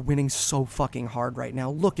matter is we're winning so fucking hard right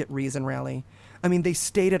now. Look at Reason Rally. I mean, they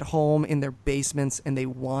stayed at home in their basements and they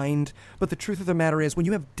whined. But the truth of the matter is when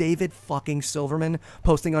you have David fucking Silverman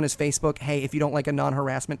posting on his Facebook, hey, if you don't like a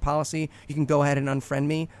non-harassment policy, you can go ahead and unfriend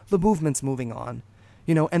me, the movement's moving on.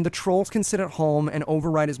 And the trolls can sit at home and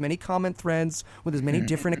override as many comment threads with as many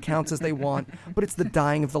different accounts as they want, but it's the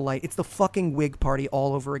dying of the light. It's the fucking Whig Party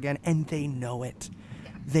all over again, and they know it.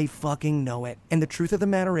 They fucking know it. And the truth of the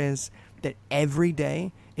matter is that every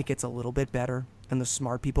day it gets a little bit better, and the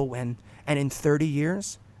smart people win. And in 30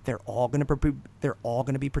 years, they're all going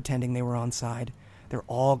to be pretending they were on side. They're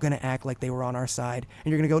all going to act like they were on our side.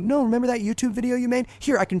 And you're going to go, no, remember that YouTube video you made?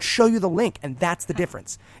 Here, I can show you the link. And that's the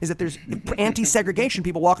difference, is that there's anti-segregation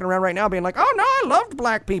people walking around right now being like, oh, no, I loved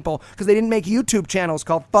black people, because they didn't make YouTube channels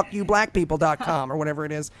called fuckyoublackpeople.com or whatever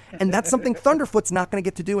it is. And that's something Thunderfoot's not going to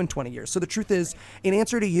get to do in 20 years. So the truth is, in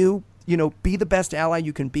answer to you, be the best ally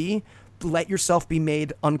you can be. Let yourself be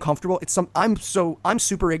made uncomfortable. I'm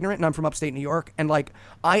super ignorant, and I'm from upstate New York, and like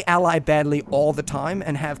I ally badly all the time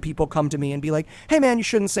and have people come to me and be like, hey man, you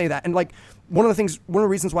shouldn't say that. And like one of the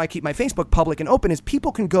reasons why I keep my Facebook public and open is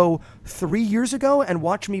people can go 3 years ago and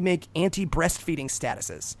watch me make anti-breastfeeding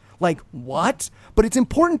statuses. Like, what? But it's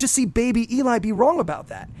important to see baby Eli be wrong about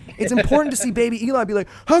that. It's important to see baby Eli be like,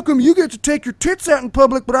 how come you get to take your tits out in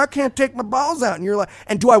public, but I can't take my balls out? And you're like,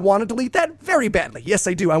 and do I want to delete that? Very badly. Yes,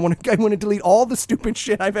 I do. I want to delete all the stupid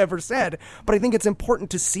shit I've ever said. But I think it's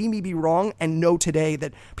important to see me be wrong and know today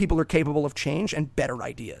that people are capable of change and better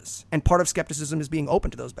ideas. And part of skepticism is being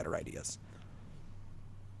open to those better ideas.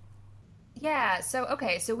 Yeah.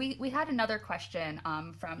 So we had another question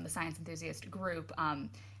from the science enthusiast group,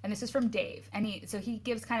 and this is from Dave. And he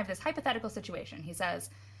gives kind of this hypothetical situation. He says,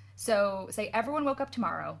 so say everyone woke up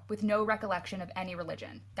tomorrow with no recollection of any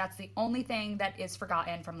religion. That's the only thing that is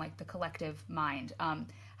forgotten from like the collective mind.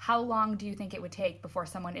 How long do you think it would take before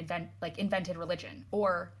someone invented religion?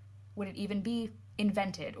 Or would it even be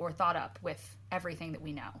invented or thought up with everything that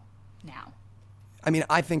we know now? I mean,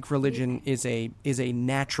 I think religion is a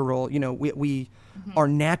natural, our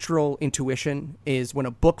natural intuition is when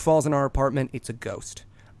a book falls in our apartment, it's a ghost.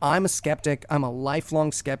 I'm a skeptic. I'm a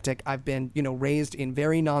lifelong skeptic. I've been, raised in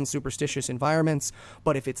very non-superstitious environments.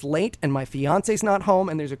 But if it's late and my fiance's not home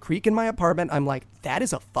and there's a creak in my apartment, I'm like, that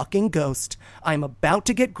is a fucking ghost. I'm about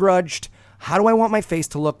to get grudged. How do I want my face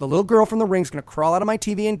to look? The little girl from the ring's going to crawl out of my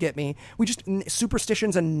TV and get me.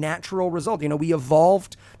 Superstition's a natural result. We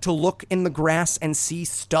evolved to look in the grass and see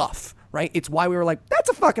stuff, right? It's why we were like, that's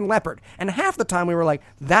a fucking leopard. And half the time we were like,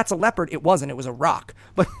 that's a leopard. It wasn't. It was a rock.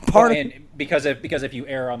 But because if you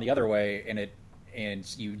err on the other way and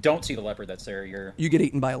you don't see the leopard that's there, you get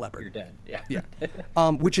eaten by a leopard. You're dead. Yeah.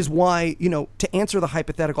 Yeah. Which is why, to answer the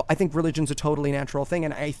hypothetical, I think religion's a totally natural thing.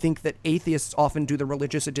 And I think that atheists often do the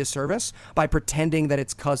religious a disservice by pretending that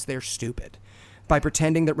it's because they're stupid, by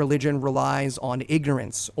pretending that religion relies on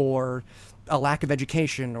ignorance or a lack of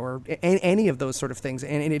education or any of those sort of things.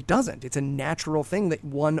 And it doesn't. It's a natural thing that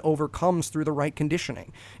one overcomes through the right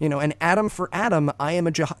conditioning. And atom for atom,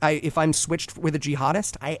 if I'm switched with a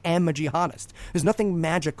jihadist, I am a jihadist. There's nothing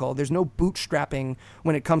magical. There's no bootstrapping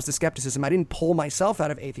when it comes to skepticism. I didn't pull myself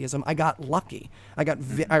out of atheism. I got lucky. I got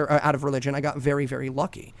out of religion. I got very, very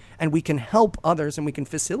lucky. And we can help others and we can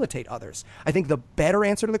facilitate others. I think the better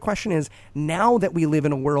answer to the question is, now that we live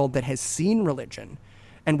in a world that has seen religion,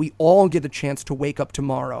 and we all get the chance to wake up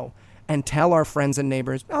tomorrow and tell our friends and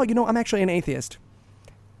neighbors, oh, I'm actually an atheist.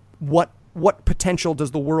 What potential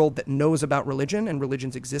does the world that knows about religion and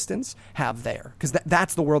religion's existence have there? Because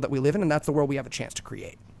that's the world that we live in, and that's the world we have a chance to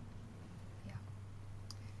create. Yeah.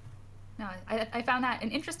 No, I found that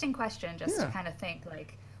an interesting question to kind of think,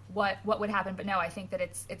 like, what would happen. But no, I think that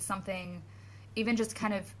it's something, even just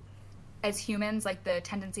kind of as humans, like the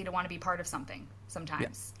tendency to want to be part of something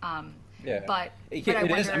sometimes. Yeah. But it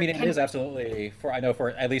is. I mean, it is absolutely for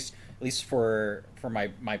at least for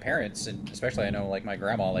my parents, and especially I know like my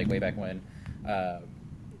grandma, like way back when,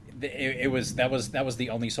 it was that was the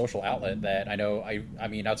only social outlet that I know. I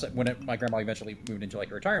mean, outside when my grandma eventually moved into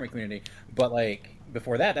like a retirement community, but like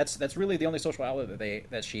before that, that's really the only social outlet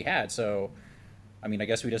that she had. So, I mean, I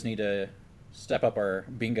guess we just need to step up our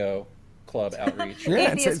bingo club outreach.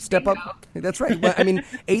 Yeah, and step up. That's right. Well, I mean,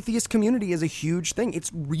 atheist community is a huge thing. It's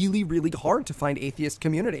really, really hard to find atheist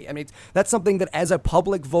community. I mean, that's something that as a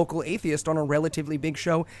public vocal atheist on a relatively big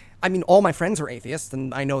show, I mean, all my friends are atheists,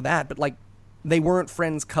 and I know that, but like, they weren't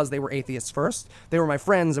friends because they were atheists first. They were my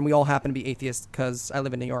friends, and we all happen to be atheists because I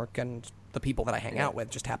live in New York, and the people that I hang out with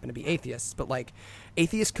just happen to be atheists. But like,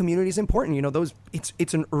 atheist community is important. You know,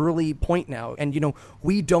 it's an early point now, and you know,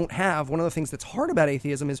 we don't have, one of the things that's hard about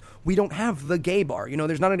atheism is we don't have the gay bar. You know,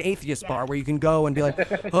 there's not an atheist bar where you can go and be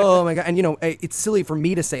like, oh my god. And you know, it's silly for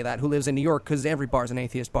me to say that, who lives in New York, because every bar is an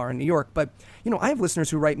atheist bar in New York. But you know, I have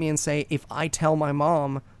listeners who write me and say, if I tell my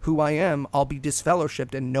mom who I am, I'll be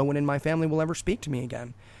disfellowshipped and no one in my family will ever speak to me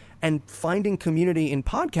again. And finding community in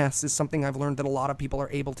podcasts is something I've learned that a lot of people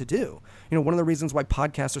are able to do. You know, one of the reasons why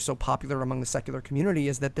podcasts are so popular among the secular community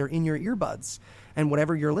is that they're in your earbuds. And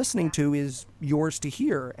whatever you're listening to is yours to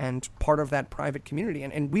hear and part of that private community.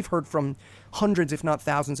 And we've heard from hundreds, if not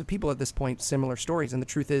thousands of people at this point, similar stories. And the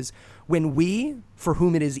truth is, when we, for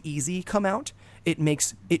whom it is easy, come out, it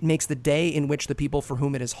makes the day in which the people for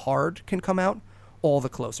whom it is hard can come out all the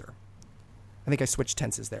closer. I think I switched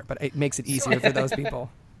tenses there, but it makes it easier for those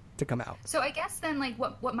people to come out. So I guess then, like,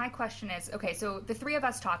 what my question is, okay, so the three of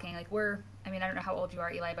us talking, like, I mean, I don't know how old you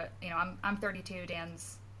are, Eli, but, you know, I'm 32,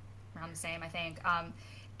 Dan's around the same, I think.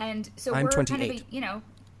 And so I'm we're 28. kind of, you know,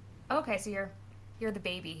 okay, so you're the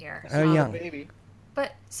baby here. Young. Baby.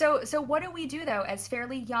 But so what do we do, though, as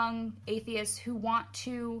fairly young atheists who want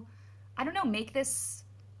to, I don't know, make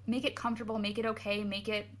it comfortable, make it okay, make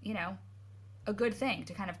it, you know, a good thing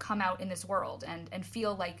to kind of come out in this world and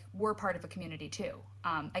feel like we're part of a community too.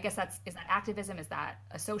 I guess is that activism? Is that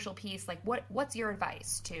a social piece? Like what's your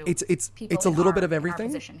advice to people? It's a little bit of everything.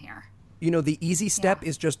 In our position here. You know, the easy step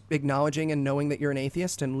is just acknowledging and knowing that you're an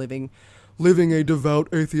atheist and living a devout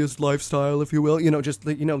atheist lifestyle, if you will. You know, just,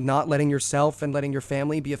 you know, not letting yourself and letting your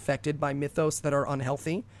family be affected by mythos that are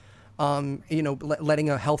unhealthy. You know, letting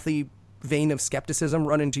a healthy vein of skepticism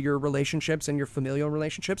run into your relationships and your familial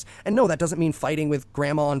relationships. And no, that doesn't mean fighting with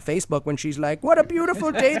grandma on Facebook when she's like, what a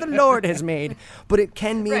beautiful day the Lord has made. But it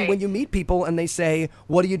can mean when you meet people and they say,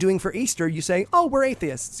 what are you doing for Easter? You say, oh, we're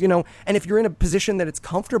atheists, you know. And if you're in a position that it's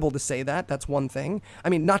comfortable to say that, that's one thing. I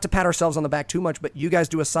mean, not to pat ourselves on the back too much, but you guys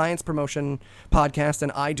do a science promotion podcast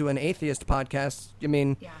and I do an atheist podcast. I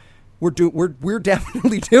mean, we're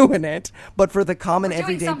definitely doing it, but for the common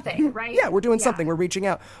everyday, something, right? Yeah, we're doing something. We're reaching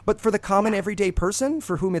out. But for the common everyday person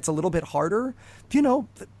for whom it's a little bit harder, you know,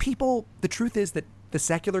 the truth is that the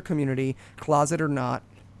secular community, closet or not,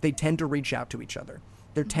 they tend to reach out to each other.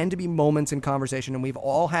 There tend to be moments in conversation, and we've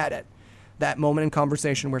all had it. That moment in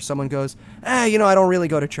conversation where someone goes, you know, I don't really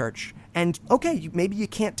go to church. And okay, maybe you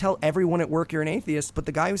can't tell everyone at work you're an atheist, but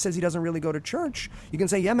the guy who says he doesn't really go to church, you can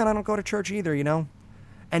say, yeah, man, I don't go to church either, you know.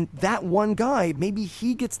 And that one guy, maybe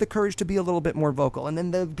he gets the courage to be a little bit more vocal. And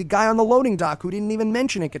then the guy on the loading dock who didn't even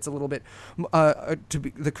mention it gets a little bit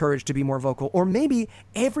the courage to be more vocal. Or maybe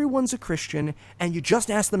everyone's a Christian and you just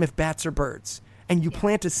ask them if bats are birds. And you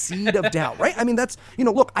plant a seed of doubt, right? I mean, that's, you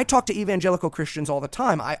know, look, I talk to evangelical Christians all the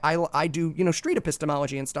time. I do, you know, street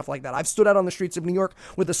epistemology and stuff like that. I've stood out on the streets of New York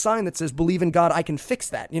with a sign that says, believe in God, I can fix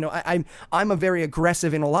that. You know, I'm a very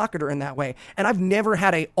aggressive interlocutor in that way. And I've never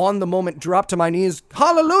had a on-the-moment drop to my knees,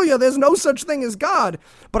 hallelujah, there's no such thing as God.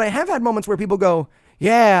 But I have had moments where people go,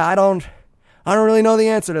 yeah, I don't really know the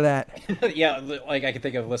answer to that. Yeah, like I can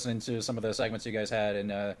think of listening to some of the segments you guys had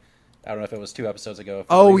in I don't know if it was 2 episodes ago.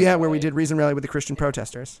 Oh, yeah, where we did Reason Rally with the Christian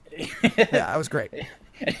protesters. Yeah, that was great.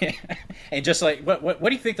 And just like, what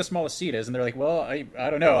do you think the smallest seed is? And they're like, well, I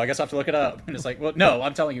don't know. I guess I have to look it up. And it's like, well, no,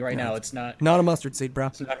 I'm telling you right now, it's not. Not a mustard seed, bro.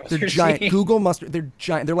 They're giant. Seed. Google mustard. They're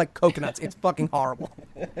giant. They're like coconuts. It's fucking horrible.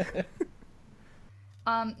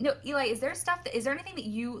 No, Eli, is there anything that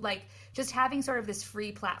you, like, just having sort of this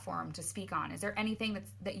free platform to speak on, is there anything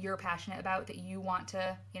that you're passionate about that you want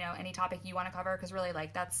to, you know, any topic you want to cover? Because really,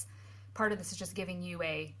 like, that's part of this is just giving you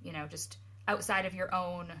a, you know, just outside of your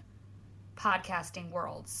own podcasting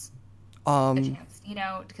worlds a chance, you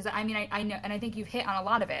know, because I mean, I know, and I think you've hit on a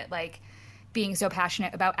lot of it, like being so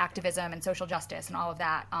passionate about activism and social justice and all of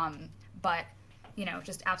that. But, you know,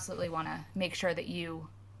 just absolutely want to make sure that you,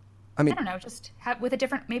 I don't know, just have, with a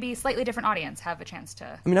different, maybe slightly different audience, have a chance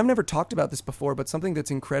to. I mean, I've never talked about this before, but something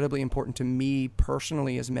that's incredibly important to me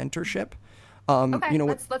personally is mentorship. Okay,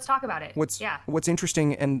 let's talk about it. What's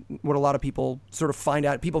interesting, and what a lot of people sort of find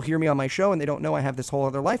out, people hear me on my show and they don't know I have this whole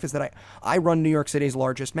other life, is that I run New York City's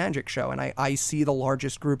largest magic show, and I see the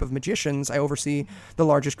largest group of magicians. I oversee the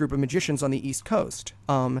largest group of magicians on the East Coast,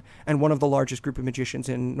 and one of the largest group of magicians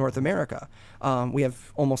in North America. We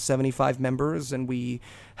have almost 75 members, and we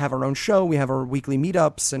have our own show. We have our weekly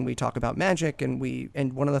meetups, and we talk about magic, and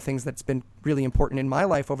one of the things that's been really important in my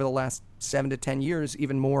life over the last 7 to 10 years,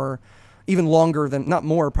 even longer than, not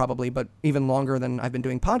more probably, but even longer than I've been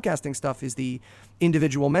doing podcasting stuff, is the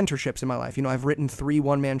individual mentorships in my life. I've written 3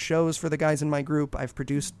 one-man shows for the guys in my group. I've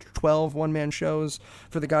produced 12 one-man shows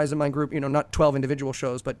for the guys in my group. Not 12 individual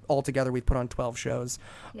shows, but altogether we've put on 12 shows.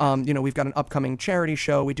 Yeah. We've got an upcoming charity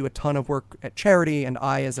show. We do a ton of work at charity, and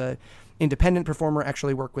I, as a independent performer,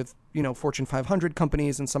 actually work with, Fortune 500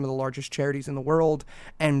 companies and some of the largest charities in the world.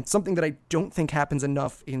 And something that I don't think happens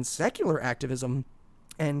enough in secular activism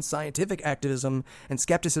and scientific activism and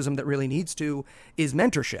skepticism that really needs to is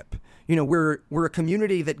mentorship. We're a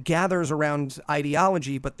community that gathers around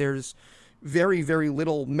ideology, but there's very, very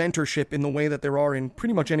little mentorship in the way that there are in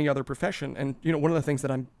pretty much any other profession. And, one of the things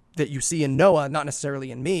that you see in Noah, not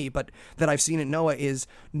necessarily in me, but that I've seen in Noah, is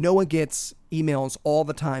Noah gets emails all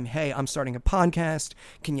the time. Hey, I'm starting a podcast.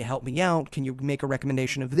 Can you help me out? Can you make a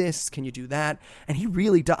recommendation of this? Can you do that? And he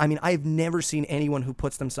really does. I've never seen anyone who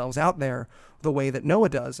puts themselves out there the way that Noah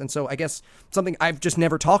does. And so I guess something, I've just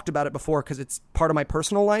never talked about it before because it's part of my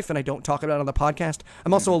personal life and I don't talk about it on the podcast.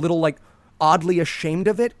 I'm also a little oddly ashamed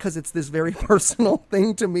of it because it's this very personal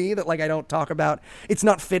thing to me that I don't talk about. It's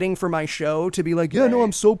not fitting for my show to be no,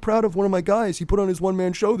 I'm so proud of one of my guys. He put on his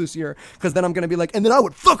one-man show this year, because then I'm going to be and then I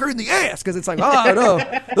would fuck her in the ass, because it's no,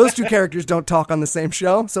 those two characters don't talk on the same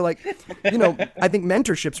show. So I think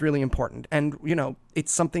mentorship's really important, and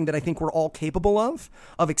it's something that I think we're all capable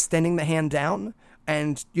of extending the hand down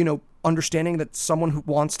and understanding that someone who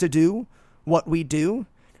wants to do what we do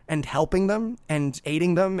and helping them and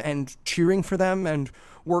aiding them and cheering for them and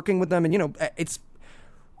working with them. And,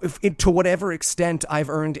 to whatever extent I've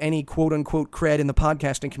earned any quote unquote cred in the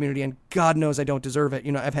podcasting community, and God knows I don't deserve it.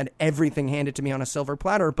 I've had everything handed to me on a silver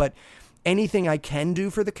platter, but anything I can do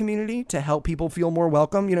for the community to help people feel more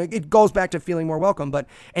welcome, it goes back to feeling more welcome, but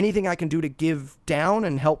anything I can do to give down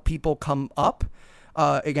and help people come up,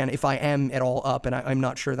 again, if I am at all up, and I'm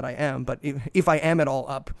not sure that I am, but if I am at all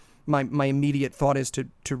up, my immediate thought is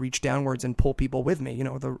to reach downwards and pull people with me.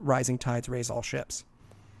 The rising tides raise all ships.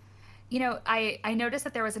 I noticed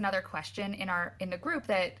that there was another question in the group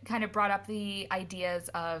that kind of brought up the ideas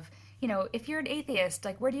of, if you're an atheist,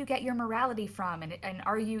 where do you get your morality from? And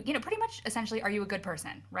are you, pretty much essentially, are you a good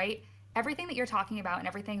person, right? Everything that you're talking about and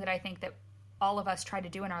everything that I think that all of us try to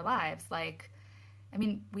do in our lives,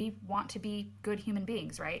 we want to be good human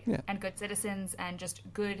beings, right? Yeah. And good citizens and just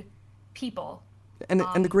good people. And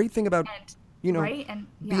the great thing about right? And,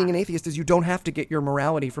 being an atheist is you don't have to get your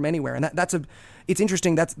morality from anywhere, and it's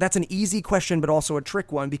interesting. That's an easy question, but also a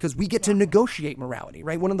trick one, because we get to negotiate morality,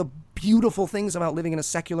 right? One of the beautiful things about living in a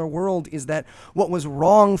secular world is that what was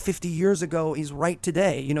wrong 50 years ago is right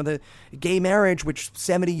today. The gay marriage, which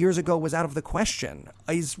 70 years ago was out of the question,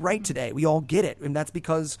 is right today. We all get it, and that's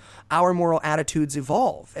because our moral attitudes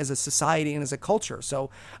evolve as a society and as a culture.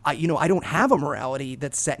 So, I don't have a morality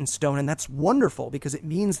that's set in stone, and that's wonderful, because it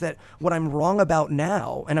means that what I'm wrong about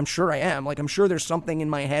now, and I'm sure I am, I'm sure there's something in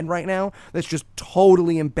my head right now that's just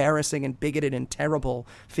totally embarrassing and bigoted and terrible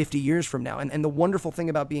 50 years from now. And the wonderful thing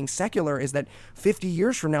about being secular is that 50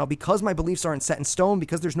 years from now, because my beliefs aren't set in stone,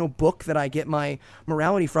 because there's no book that I get my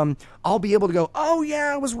morality from, I'll be able to go, oh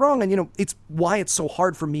yeah, I was wrong. And it's why it's so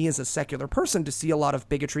hard for me as a secular person to see a lot of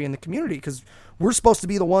bigotry in the community, because we're supposed to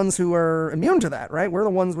be the ones who are immune to that, right? We're the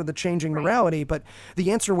ones with the changing morality. But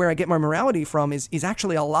the answer where I get my morality from is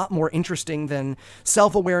actually a lot more interesting than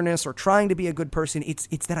self-awareness or trying to be a good person. It's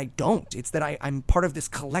that I don't. It's that I'm part of this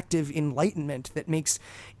collective enlightenment that makes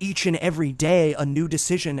each and every day a new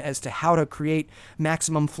decision as to how to create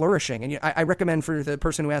maximum flourishing. And I recommend, for the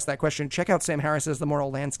person who asked that question, check out Sam Harris's The Moral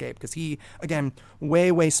Landscape, because he, again,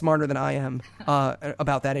 way, way smarter than I am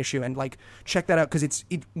about that issue. And check that out, because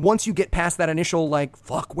once you get past that initial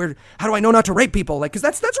fuck, how do I know not to rape people? Because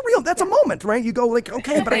that's a moment, right? You go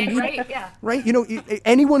okay, but I need, right? Yeah. Right?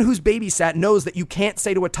 Anyone who's babysat knows that you can't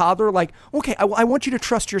say to a toddler okay, I want you to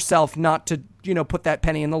trust yourself not to put that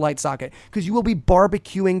penny in the light socket, because you will be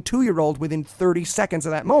barbecuing 2-year-old within 30 seconds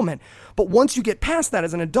of that moment. But once you get past that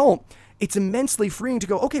as an adult, it's immensely freeing to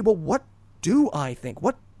go, okay, well, what do I think?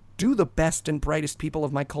 What do the best and brightest people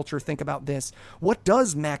of my culture think about this? What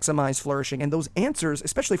does maximize flourishing? And those answers,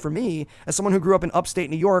 especially for me, as someone who grew up in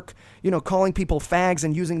upstate New York, calling people fags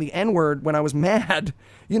and using the N-word when I was mad,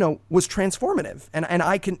 was transformative. And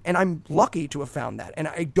I'm lucky to have found that. And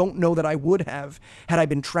I don't know that I would have had I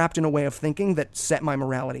been trapped in a way of thinking that set my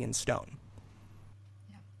morality in stone.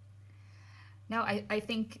 No, I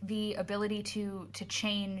think the ability to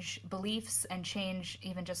change beliefs and change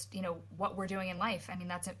even just, what we're doing in life, I mean,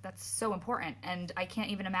 that's so important. And I can't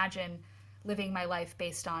even imagine living my life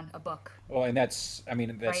based on a book. Well, and that's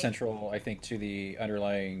right? Central, I think, to the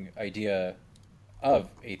underlying idea of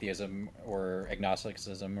atheism or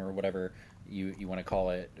agnosticism or whatever you want to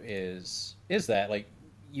call it, is that, like,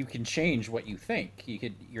 you can change what you think.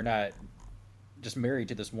 You're not just married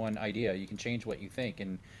to this one idea. You can change what you think,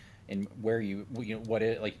 and where what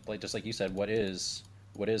is, like just like you said, what is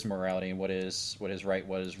morality, and what is right,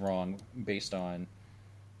 what is wrong, based on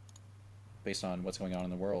what's going on in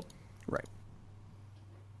the world. Right.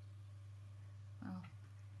 Well,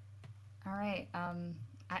 all right.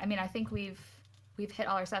 I think we've hit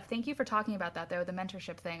all our stuff. Thank you for talking about that, though, the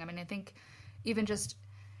mentorship thing. I mean, I think even just,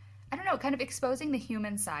 I don't know, kind of exposing the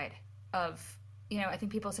human side of, I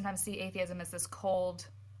think people sometimes see atheism as this cold,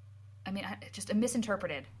 just a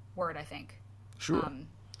misinterpreted word, I think. Sure.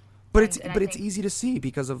 But it's easy to see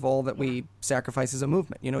because of all that we sacrifice as a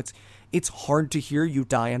movement. It's hard to hear you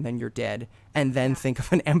die and then you're dead, and then think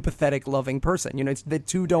of an empathetic, loving person. It's the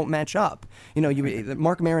two don't match up.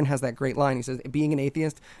 Mark Maron has that great line. He says, being an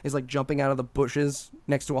atheist is like jumping out of the bushes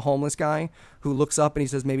next to a homeless guy who looks up and he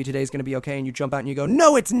says, maybe today's going to be okay. And you jump out and you go,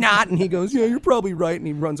 no, it's not. And he goes, yeah, you're probably right. And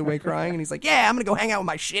he runs away crying. And he's like, yeah, I'm going to go hang out with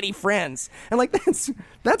my shitty friends. And like,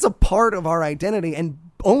 that's a part of our identity. And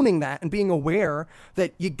owning that and being aware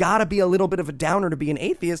that you gotta be a little bit of a downer to be an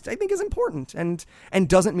atheist, I think, is important, and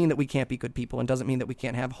doesn't mean that we can't be good people, and doesn't mean that we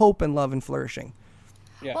can't have hope and love and flourishing.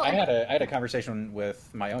 Yeah, well, I had a conversation with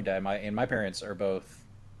my own dad. My parents are both,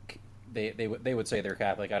 they would say they're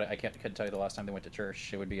Catholic. I couldn't tell you the last time they went to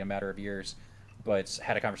church. It would be a matter of years. But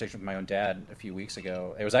had a conversation with my own dad a few weeks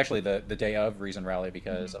ago. It was actually the day of Reason Rally,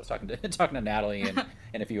 because I was talking to Natalie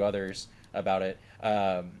and a few others about it.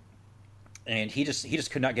 And he just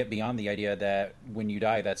could not get beyond the idea that when you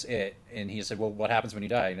die, that's it. And he said, well, what happens when you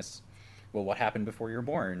die? And it's, well, what happened before you were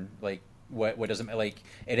born? Like, what doesn't, like,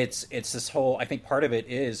 and it's this whole, I think part of it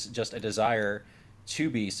is just a desire to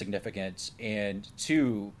be significant and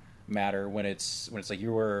to matter when it's like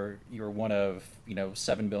you're one of,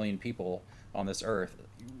 7 billion people on this earth.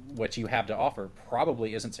 What you have to offer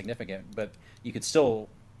probably isn't significant, but you could still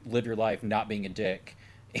live your life not being a dick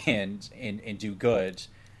and do good.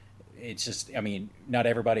 It's just, not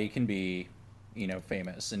everybody can be,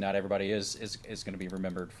 famous, and not everybody is going to be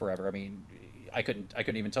remembered forever. I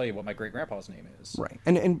couldn't even tell you what my great grandpa's name is. Right,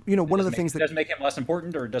 and one of the things that doesn't make him less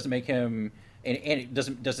important, or doesn't make him, and it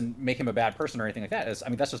doesn't make him a bad person or anything like that.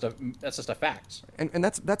 That's just a fact. And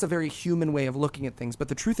that's a very human way of looking at things. But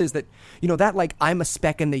the truth is that that, like, I'm a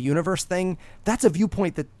speck in the universe thing, that's a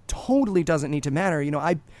viewpoint that totally doesn't need to matter.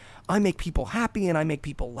 I make people happy, and I make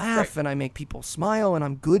people laugh, right, and I make people smile, and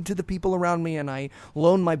I'm good to the people around me, and I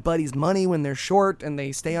loan my buddies money when they're short, and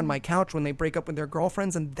they stay on my couch when they break up with their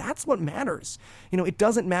girlfriends, and that's what matters. It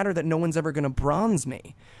doesn't matter that no one's ever going to bronze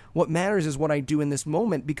me. What matters is what I do in this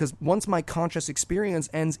moment, because once my conscious experience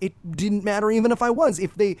ends, it didn't matter even if I was.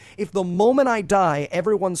 If the moment I die,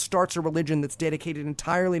 everyone starts a religion that's dedicated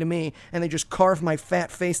entirely to me, and they just carve my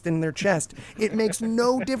fat face in their chest, it makes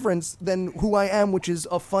no difference than who I am, which is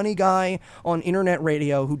a funny guy on internet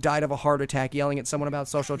radio who died of a heart attack yelling at someone about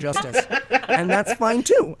social justice. And that's fine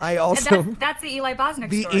too. That's the Eli Bosnick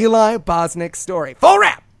story. The Eli Bosnick story. Full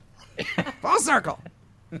wrap! Full circle!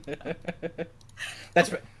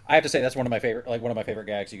 I have to say, that's one of my favorite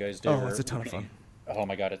gags you guys do. Oh, it's a ton of fun. Oh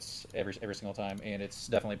my god, it's every single time, and it's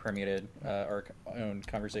definitely permeated our own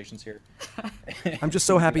conversations here. I'm just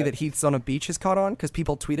so happy that Heath's on a beach has caught on, because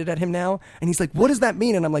people tweeted at him now, and he's like, "What does that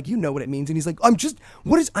mean?" And I'm like, "You know what it means." And he's like,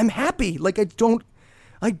 I'm happy. Like, I don't.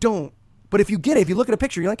 But if you get it, if you look at a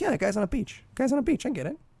picture, you're like, "Yeah, that guy's on a beach. Guy's on a beach. I get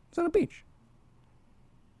it. He's on a beach."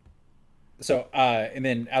 So, and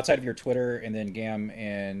then outside of your Twitter and then GAM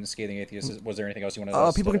and Scathing Atheist, was there anything else you wanted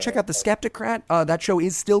to people can check out The Skeptocrat. That show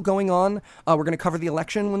is still going on. We're going to cover the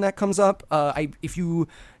election when that comes up. If you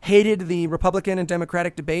hated the Republican and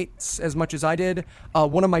Democratic debates as much as I did,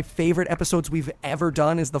 one of my favorite episodes we've ever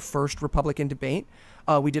done is the first Republican debate.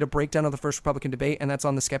 We did a breakdown of the first Republican debate, and that's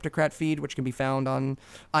on the Skeptocrat feed, which can be found on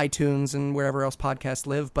iTunes and wherever else podcasts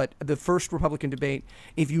live. But the first Republican debate,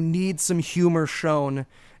 if you need some humor shown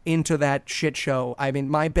into that shit show, I mean,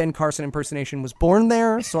 my Ben Carson impersonation was born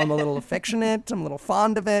there, so I'm a little affectionate. I'm a little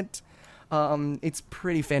fond of it. It's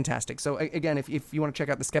pretty fantastic. So again, if you want to check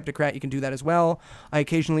out the Skeptocrat, you can do that as well. I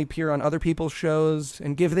occasionally appear on other people's shows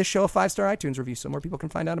and give this show a 5-star iTunes review so more people can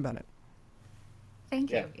find out about it.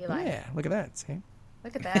 Thank you, Eli. Yeah, look at that. See?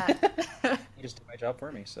 Look at that. You just did my job for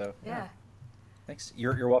me, so Yeah. thanks.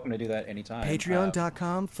 You're welcome to do that anytime.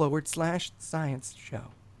 Patreon.com/science show.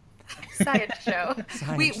 Science show.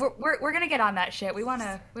 Science. We're gonna get on that shit. We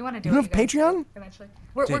wanna do. You what have you guys Patreon? do eventually.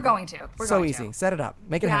 We're going to. We're so going easy. To. Set it up.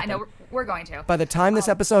 Make it Yeah, happen. I know. We're going to. By the time this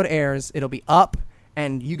episode airs, it'll be up,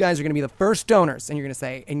 and you guys are going to be the first donors, and you're going to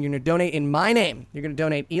say, and you're going to donate in my name. You're going to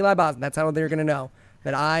donate Eli Bosnick. That's how they're going to know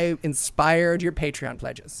that I inspired your Patreon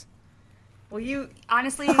pledges. Well, you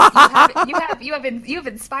honestly, you have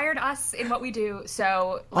inspired us in what we do.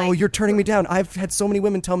 So, like, Oh, you're turning me down. I've had so many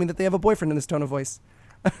women tell me that they have a boyfriend in this tone of voice.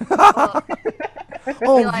 well,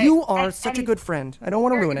 Oh, Eli, you are and- such a and good friend. I don't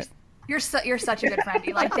want to ruin it. You're such a good friend,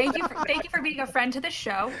 Eli. Thank you for being a friend to the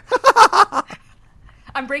show.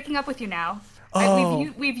 I'm breaking up with you now.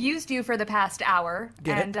 Oh. We've used you for the past hour,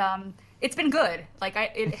 Get it? and it's been good. Like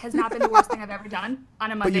it has not been the worst thing I've ever done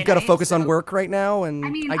on a Monday. But you've got to night, focus on so- work right now, and I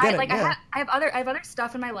mean, I get it. like Yeah. I have other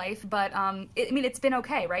stuff in my life, but it's been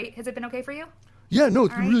okay, right? Has it been okay for you? Yeah, no,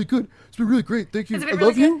 it's been right. really good. It's been really great. Thank you. Has it I been really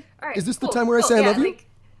love you. good? All right, Is this the cool, time where I cool, say I yeah, love you? like-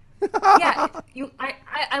 yeah,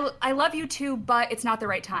 I love you too, but it's not the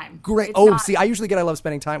right time. Great. It's Oh, not- see, I usually get I love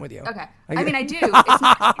spending time with you. Okay. I I mean, I do.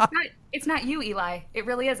 It's not you, Eli. It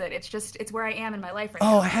really isn't. It's where I am in my life right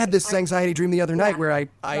now. Oh, I had this anxiety dream the other night where I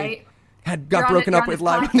right? got broken up with this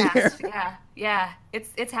live on the air. podcast. Yeah.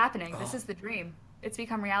 It's happening. This is the dream. It's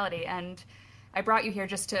become reality, and I brought you here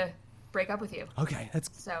just to break up with you. Okay, that's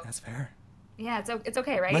fair. Yeah, it's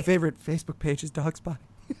okay, right? My favorite Facebook page is Dog Spot.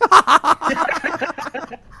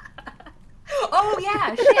 Oh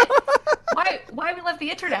yeah, shit. Why we left the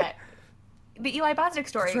internet? The Eli Bosnick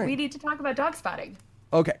story. That's right. We need to talk about dog spotting.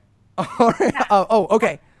 Okay. All right.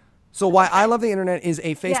 Okay. So why I love the internet is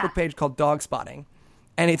a Facebook Yeah. page called Dog Spotting.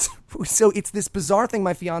 And it's this bizarre thing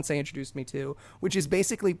my fiance introduced me to, which is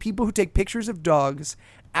basically people who take pictures of dogs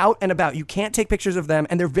out and about. You can't take pictures of them,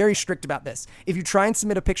 and they're very strict about this. If you try and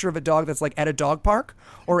submit a picture of a dog that's like at a dog park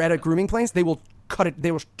or at a grooming place, they will cut it.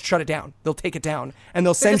 They will shut it down. They'll take it down, and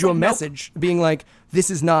they'll send just you a like, nope. message being like, "This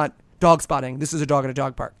is not dog spotting. This is a dog at a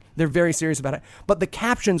dog park." They're very serious about it. But the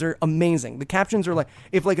captions are amazing. The captions are like,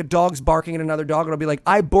 if like a dog's barking at another dog, it'll be like,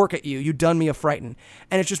 "I bork at you. You done me a frighten."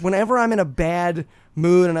 And it's just whenever I'm in a bad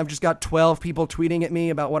mood and I've just got 12 people tweeting at me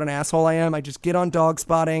about what an asshole I am, I just get on Dog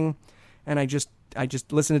Spotting and I just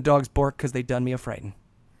listen to dogs bark because they done me a frighten.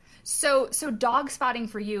 So dog spotting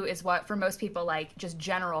for you is what for most people like just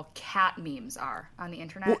general cat memes are on the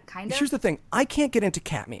internet, kind of. Here's the thing. I can't get into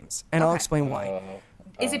cat memes, and I'll Okay. explain why.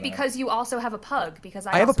 Is it because you also have a pug? Because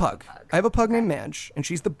I have a also pug. I have a pug named Madge, and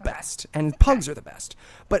she's the best. And pugs are the best.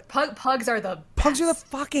 But Pugs are the pugs are the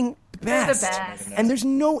fucking best. They're the best. And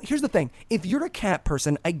here's the thing. If you're a cat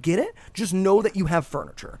person, I get it. Just know that you have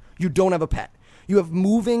furniture. You don't have a pet. You have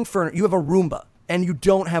moving furniture. You have a Roomba. And you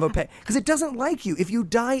don't have a pet. Because it doesn't like you. If you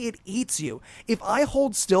die, it eats you. If I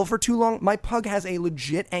hold still for too long, my pug has a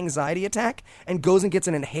legit anxiety attack and goes and gets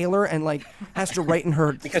an inhaler and like has to write in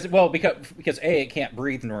her... Because A, it can't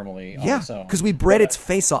breathe normally on Yeah, its own. because we bred its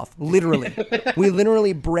face off, literally. We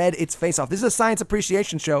literally bred its face off. This is a science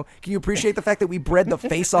appreciation show. Can you appreciate the fact that we bred the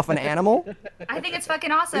face off an animal? I think it's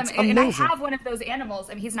fucking awesome. It's And I amazing. have one of those animals.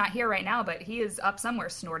 I mean, he's not here right now, but he is up somewhere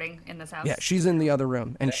snorting in this house. Yeah, she's in the other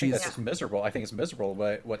room, and I think that's she's... just miserable. I think it's miserable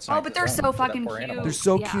what Oh, but they're scientists so own for that fucking poor cute. animal. They're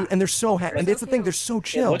so Yeah. cute, and they're so happy. And that's the thing, they're so It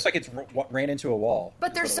chill. looks like it's ran into a wall.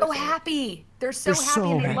 But they're That's so what it looks like. happy. They're so They're happy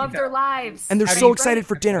so and they happy. love their lives. And they're How do so you- excited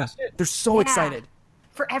for dinner. They're so Yeah. excited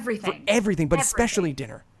For everything. for everything, but especially Everything.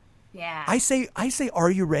 dinner. Yeah. I say, "Are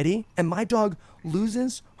you ready?" And my dog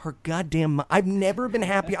loses her goddamn mind. I've never been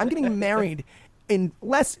happy. I'm getting married in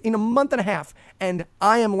a month and a half, and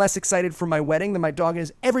I am less excited for my wedding than my dog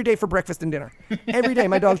is every day for breakfast and dinner. Every day,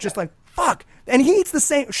 my dog's just like, "Fuck," and she eats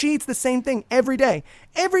the same thing every day.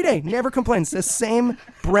 Every day, never complains. The same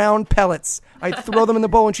brown pellets. I throw them in the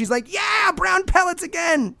bowl, and she's like, "Yeah, brown pellets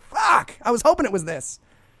again. Fuck. I was hoping it was this."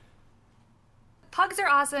 Pugs are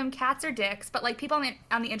awesome. Cats are dicks. But like people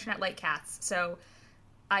on the internet like cats. So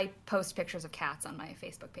I post pictures of cats on my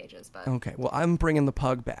Facebook pages. But Okay, well, I'm bringing the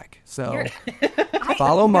pug back. So You're-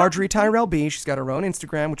 follow Marjorie Tyrell B. She's got her own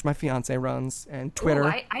Instagram, which my fiance runs, and Twitter.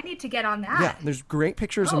 Ooh, I need to get on that. Yeah, there's great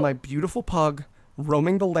pictures of Oh. my beautiful pug,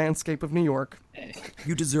 roaming the landscape of New York.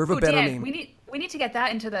 You deserve a better Dan, name. we need to get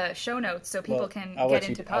that into the show notes so people can get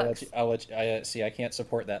into pugs. See, I can't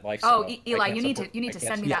support that lifestyle. Oh, Eli, you need to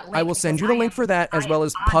send me that link. I will send you the link for that, as well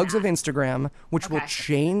as Pugs of Instagram, which will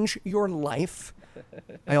change your life.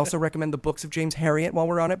 I also recommend the books of James Herriot while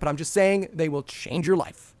we're on it, but I'm just saying they will change your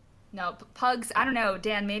life. No, pugs, I don't know,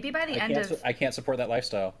 Dan, maybe by the end of... I can't support that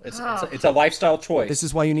lifestyle. It's a lifestyle choice. This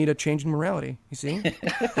is why you need a change in morality, you see?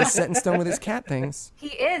 He's set in stone with his cat things. He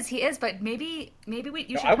is, but maybe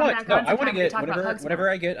you should come back on I want to get, whenever more.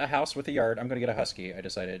 I get a house with a yard, I'm going to get a husky, I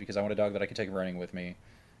decided, because I want a dog that I can take running with me.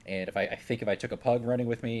 And if I took a pug running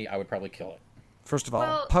with me, I would probably kill it. First of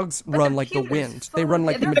all, pugs run like the wind. They run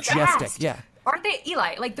like the Majestic, fast. Aren't they,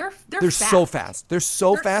 Eli? Like, they're fast. So fast. They're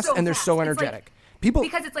so fast, and they're so energetic.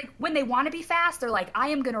 Because it's like when they want to be fast, they're like, I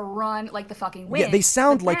am going to run like the fucking wind. Yeah, they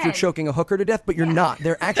sound like you're choking a hooker to death, but you're not.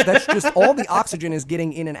 They're actually, that's just all the oxygen is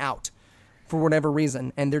getting in and out for whatever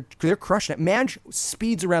reason, and they're crushing it. Madge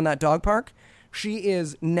speeds around that dog park. She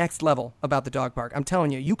is next level about the dog park. I'm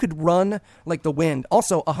telling you, you could run like the wind.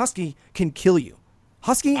 Also, a husky can kill you.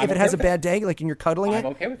 Husky, if it has a bad day, like and you're cuddling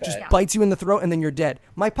it, just bites you in the throat and then you're dead.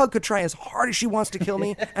 My pug could try as hard as she wants to kill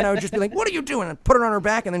me, and I would just be like, what are you doing? And put her on her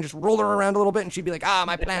back and then just roll her around a little bit, and she'd be like,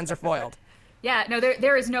 my plans are foiled. Yeah, no,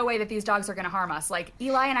 there is no way that these dogs are going to harm us. Like,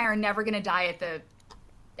 Eli and I are never going to die at the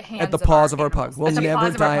hands at the paws of our pug. We'll never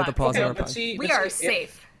die at the paws of our pug. We are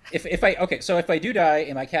safe. If I do die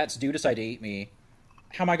and my cats do decide to eat me,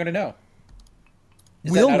 how am I going to know?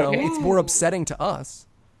 We'll know. Okay? It's more upsetting to us.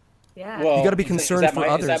 Yeah. Well, you got to be concerned for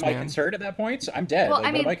others, man. Is that my concern at that point? I'm dead. What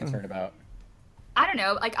am I concerned about? I don't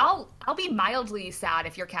know. Like, I'll be mildly sad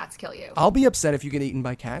if your cats kill you. I'll be upset if you get eaten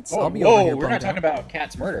by cats. Whoa, I'll be over here we're not talking about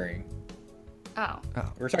cats murdering. Oh.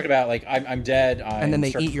 We're talking about, like, I'm dead. And then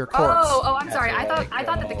they eat your corpse. Oh, I'm sorry. I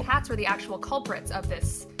thought that the cats were the actual culprits of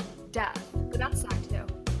this death. But that's sad, too.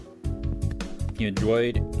 If you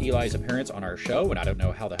enjoyed Eli's appearance on our show, and I don't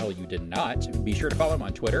know how the hell you did not, be sure to follow him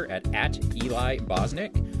on Twitter at Eli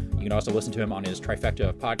Bosnick. You can also listen to him on his trifecta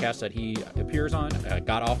of podcasts that he appears on,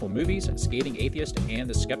 God Awful Movies, Scathing Atheist, and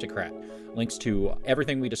The Skeptocrat. Links to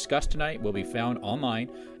everything we discussed tonight will be found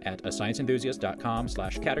online at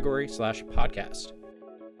ascienceenthusiast.com/category/podcast.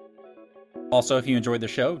 Also, if you enjoyed the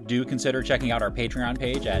show, do consider checking out our Patreon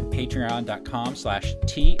page at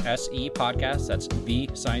patreon.com/tSE podcast. That's the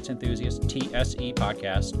Science Enthusiast tSE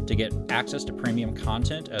podcast to get access to premium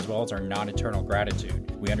content as well as our non-eternal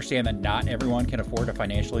gratitude. We understand that not everyone can afford to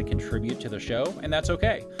financially contribute to the show, and that's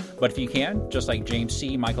okay. But if you can, just like James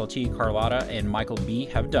C., Michael T., Carlotta, and Michael B.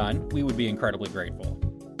 have done, we would be incredibly grateful.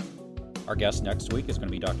 Our guest next week is going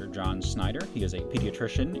to be Dr. John Snyder. He is a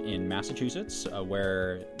pediatrician in Massachusetts,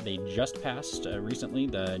 where they just passed recently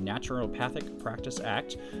the Naturopathic Practice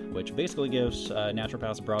Act, which basically gives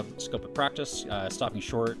naturopaths a broad scope of practice, stopping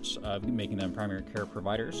short of making them primary care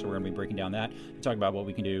providers. So we're going to be breaking down that and talking about what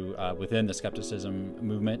we can do within the skepticism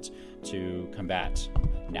movement to combat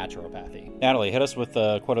naturopathy. Natalie, hit us with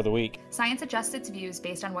the quote of the week. Science adjusts its views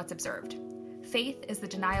based on what's observed. Faith is the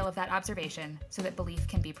denial of that observation so that belief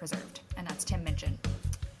can be preserved. And that's Tim Minchin.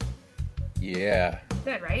 Yeah.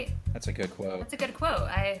 Good, right? That's a good quote. That's a good quote.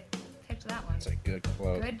 I picked that one. That's a good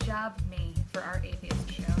quote. Good job, me, for our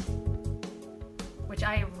atheist show, which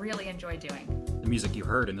I really enjoy doing. The music you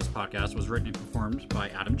heard in this podcast was written and performed by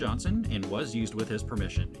Adam Johnson and was used with his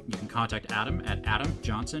permission. You can contact Adam at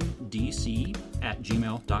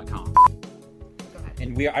adamjohnsondc@gmail.com.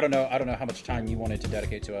 And I don't know how much time you wanted to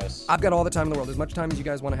dedicate to us. I've got all the time in the world, as much time as you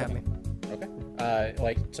guys want to have me. Okay.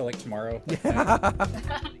 Like tomorrow.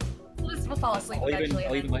 We'll fall asleep eventually.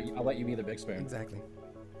 I'll let you be the big spoon. Exactly.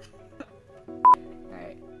 All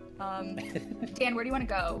right. Dan, where do you want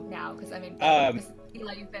to go now? Because I mean,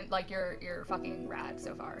 Eli, you've been like you're fucking rad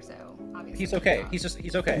so far. So obviously he's okay.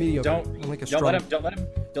 He's okay. Mediocre. Don't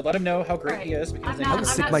let him know how great he is. Because I will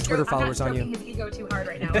stick my Twitter followers on you. His ego too hard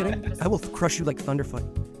right now. I will crush you like Thunderfoot.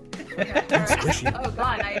 Okay, oh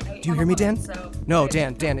God! Do you hear me, Dan? So... No,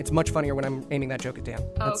 Dan. It's much funnier when I'm aiming that joke at Dan.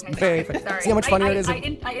 Oh, okay. Sorry. See how much funnier it is? I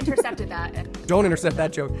intercepted that. Don't intercept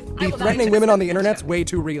that joke. The threatening women on the internet's way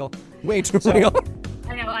too real. Way too real.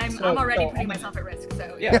 I know. I'm already putting myself at risk.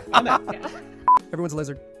 So yeah. Everyone's a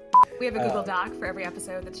lizard. We have a Google Doc for every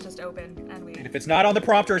episode that's just open, and if it's not on the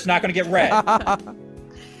prompter, it's not going to get read.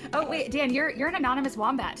 Oh wait, Dan, you're an anonymous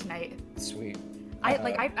wombat tonight. Sweet.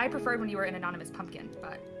 I preferred when you were an anonymous pumpkin,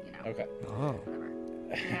 but you know. Okay. Oh. Whatever.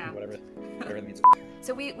 Yeah. whatever that means.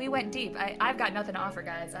 So we went deep. I've got nothing to offer,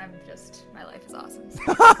 guys. My life is awesome.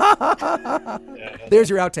 There's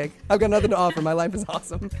your outtake. I've got nothing to offer. My life is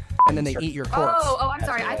awesome. And then they eat your corpse. Oh, I'm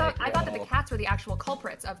sorry. I thought that the cats were the actual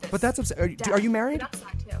culprits of this. But that's upset. Are you married? That's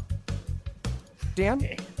sad too. Dan,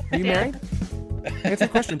 are you married? Answer the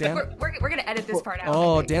question, Dan. We're gonna edit this part out.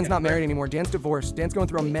 Oh, Dan's not married anymore. Dan's divorced. Dan's going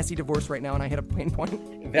through a messy divorce right now, and I hit a pain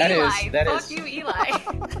point. That Eli, is fuck you, Eli.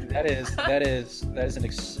 that is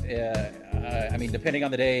I mean, depending on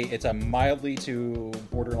the day, it's a mildly to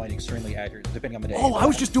borderline extremely accurate, depending on the day. Oh, I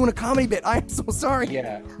was just doing a comedy bit. I am so sorry.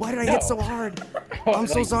 Yeah. Why did I hit so hard? I'm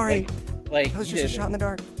so sorry. Like That was just a shot in the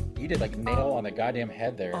dark. You did like nail on the goddamn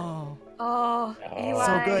head there. Oh, Eli.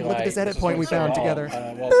 So good. Look at this edit point we found together.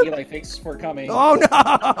 Well, Eli, thanks for coming. Oh no!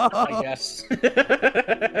 I guess.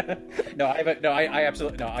 I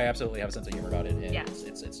absolutely have a sense of humor about it, and Yeah.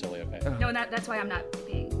 it's totally okay. No, and that's why I'm not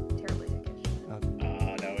being terribly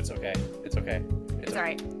dickish. No, it's okay. It's okay. It's all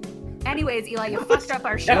right. Anyways, Eli, you fucked up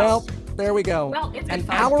our show. Well, there we go. Well, it's been An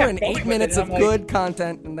fun. hour and Kept 8 going minutes with of it, I'm good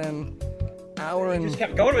content, and then hour He and just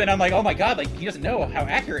kept going with it, and I'm like, oh my god, like he doesn't know how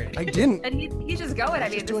accurate. I didn't. And he's just going. I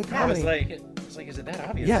mean, just doing this- I was comedy. like, is it that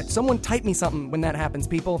obvious? Yeah, someone type me something when that happens,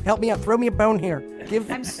 people. Help me out. Throw me a bone here.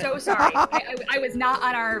 I'm so sorry. I was not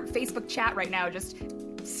on our Facebook chat right now. Just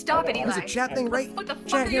stop it, Eli. There's a chat thing right. What the fuck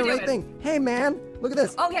Chat are here, you right doing? thing. Hey man, look at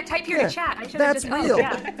this. Oh yeah, type here Yeah, to chat. I should have that's just. real. Oh,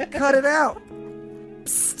 yeah. Cut it out.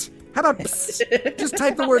 Psst. How about psst? Just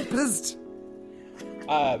type the word psst.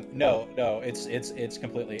 No, it's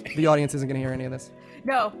completely. The audience isn't gonna hear any of this.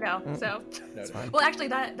 No. So, No, well, actually,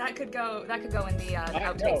 that could go in the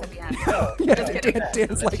outtakes at the end. No. Yeah,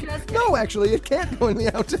 Dan's like, Just no, actually, it can't go in the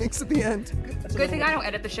outtakes at the end. Good thing I don't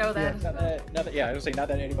edit the show then. I would say not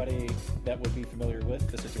that anybody that would be familiar with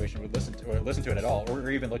the situation would listen to it at all, or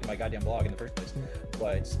even look at my goddamn blog in the first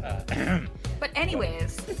place. But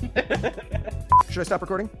anyways, Should I stop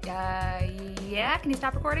recording? yeah. Can you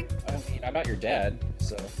stop recording? I mean, I'm not your dad,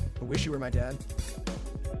 so. I wish you were my dad.